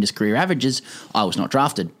my horrendous career averages, I was not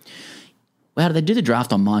drafted. Well, how do they do the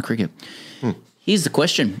draft on my cricket? Here's the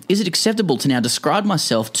question. Is it acceptable to now describe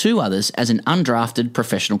myself to others as an undrafted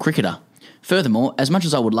professional cricketer? Furthermore, as much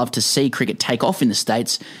as I would love to see cricket take off in the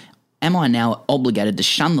States, am I now obligated to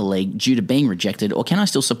shun the league due to being rejected, or can I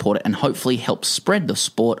still support it and hopefully help spread the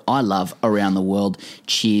sport I love around the world?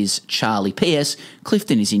 Cheers, Charlie. P.S.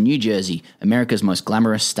 Clifton is in New Jersey, America's most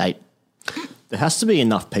glamorous state. There has to be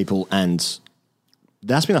enough people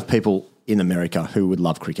in America who would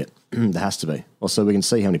love cricket. There has to be. Also, we can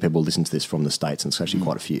see how many people listen to this from the States, and it's actually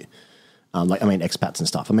quite a few. Expats and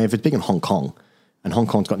stuff. I mean, if it's big in Hong Kong, and Hong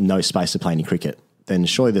Kong's got no space to play any cricket, then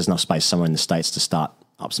surely there's enough space somewhere in the States to start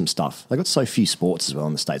up some stuff. They've got so few sports as well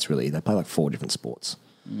in the States, really. They play like 4 different sports.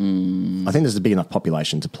 I think there's a big enough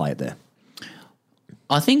population to play it there.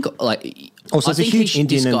 I think, Also, there's a huge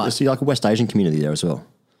Indian and there's like a West Asian community there as well.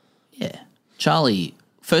 Yeah. Charlie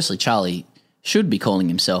should be calling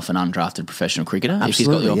himself an undrafted professional cricketer if he's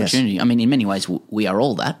got the opportunity. Yes. I mean, in many ways, we are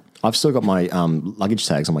all that. I've still got my luggage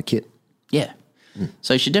tags on my kit. Yeah.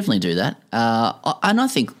 So you should definitely do that. And I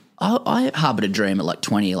think I harboured a dream at like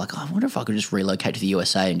 20, like, I wonder if I could just relocate to the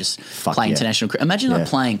USA and just play international cricket. Imagine like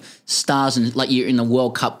playing stars and like you're in the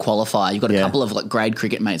World Cup qualifier. You've got a couple of like grade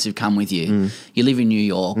cricket mates who've come with you. You live in New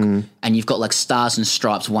York and you've got like Stars and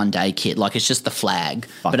Stripes one-day kit. Like it's just the flag,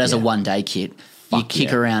 but as a one-day kit. You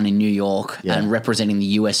kick around in New York and representing the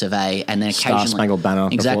US of A, and then occasionally Star-Spangled Banner.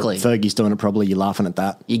 Exactly. Fergie's doing it probably. You're laughing at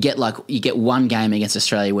that. You get one game against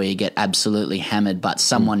Australia where you get absolutely hammered, but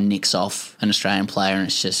someone nicks off an Australian player, and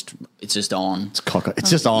it's just on. It's just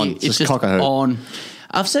on. It's just on.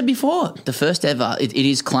 I've said before, the first ever, it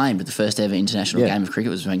is claimed that the first ever international game of cricket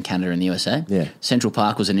was between Canada and the USA. Yeah. Central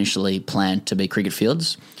Park was initially planned to be cricket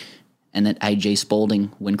fields, and that A.G.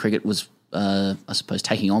 Spalding, when cricket was I suppose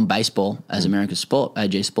taking on baseball as America's sport,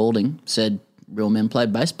 A.J. Spalding said real men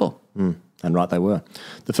played baseball. And right they were.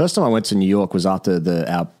 The first time I went to New York was after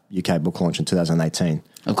our UK book launch in 2018.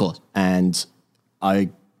 Of course. And I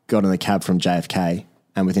got in the cab from JFK,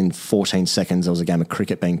 and within 14 seconds there was a game of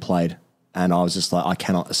cricket being played. And I was just like, I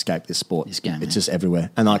cannot escape this sport. This game, it's just everywhere.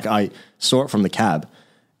 And like I saw it from the cab,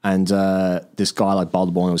 and this guy like bowled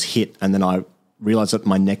the ball and it was hit. And then I realised that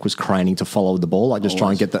my neck was craning to follow the ball, like just try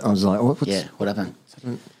and get that. I was like, oh, what happened?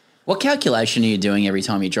 What calculation are you doing every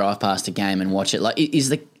time you drive past a game and watch it? Like,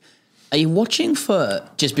 are you watching for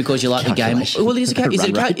just because you like the game? Well, is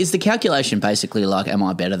the calculation basically like, am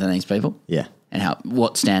I better than these people? Yeah. And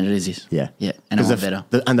what standard is this? Yeah. Yeah. And am I better?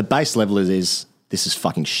 And the base level is this is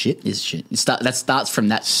fucking shit. This is shit. That starts from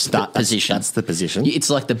that position. That's the position. It's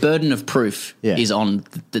like the burden of proof is on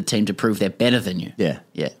the team to prove they're better than you. Yeah.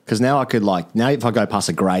 Yeah. Because now if I go past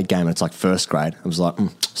a grade game and it's like first grade, I was like,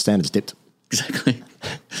 standards dipped. Exactly.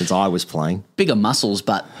 Since I was playing. Bigger muscles,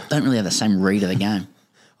 but don't really have the same read of the game.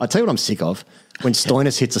 I tell you what I'm sick of. When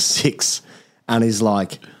Stoinis hits a 6 and he's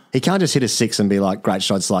like, he can't just hit a 6 and be like, great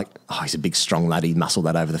shot. It's like, oh, he's a big, strong lad. He muscled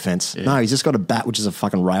that over the fence. Yeah. No, he's just got a bat, which is a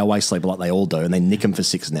fucking railway sleeper like they all do, and they nick him for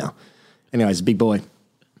 6 now. Anyways, big boy.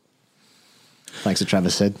 Thanks to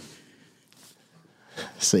Travis said.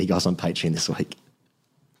 See you guys on Patreon this week,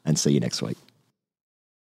 and see you next week.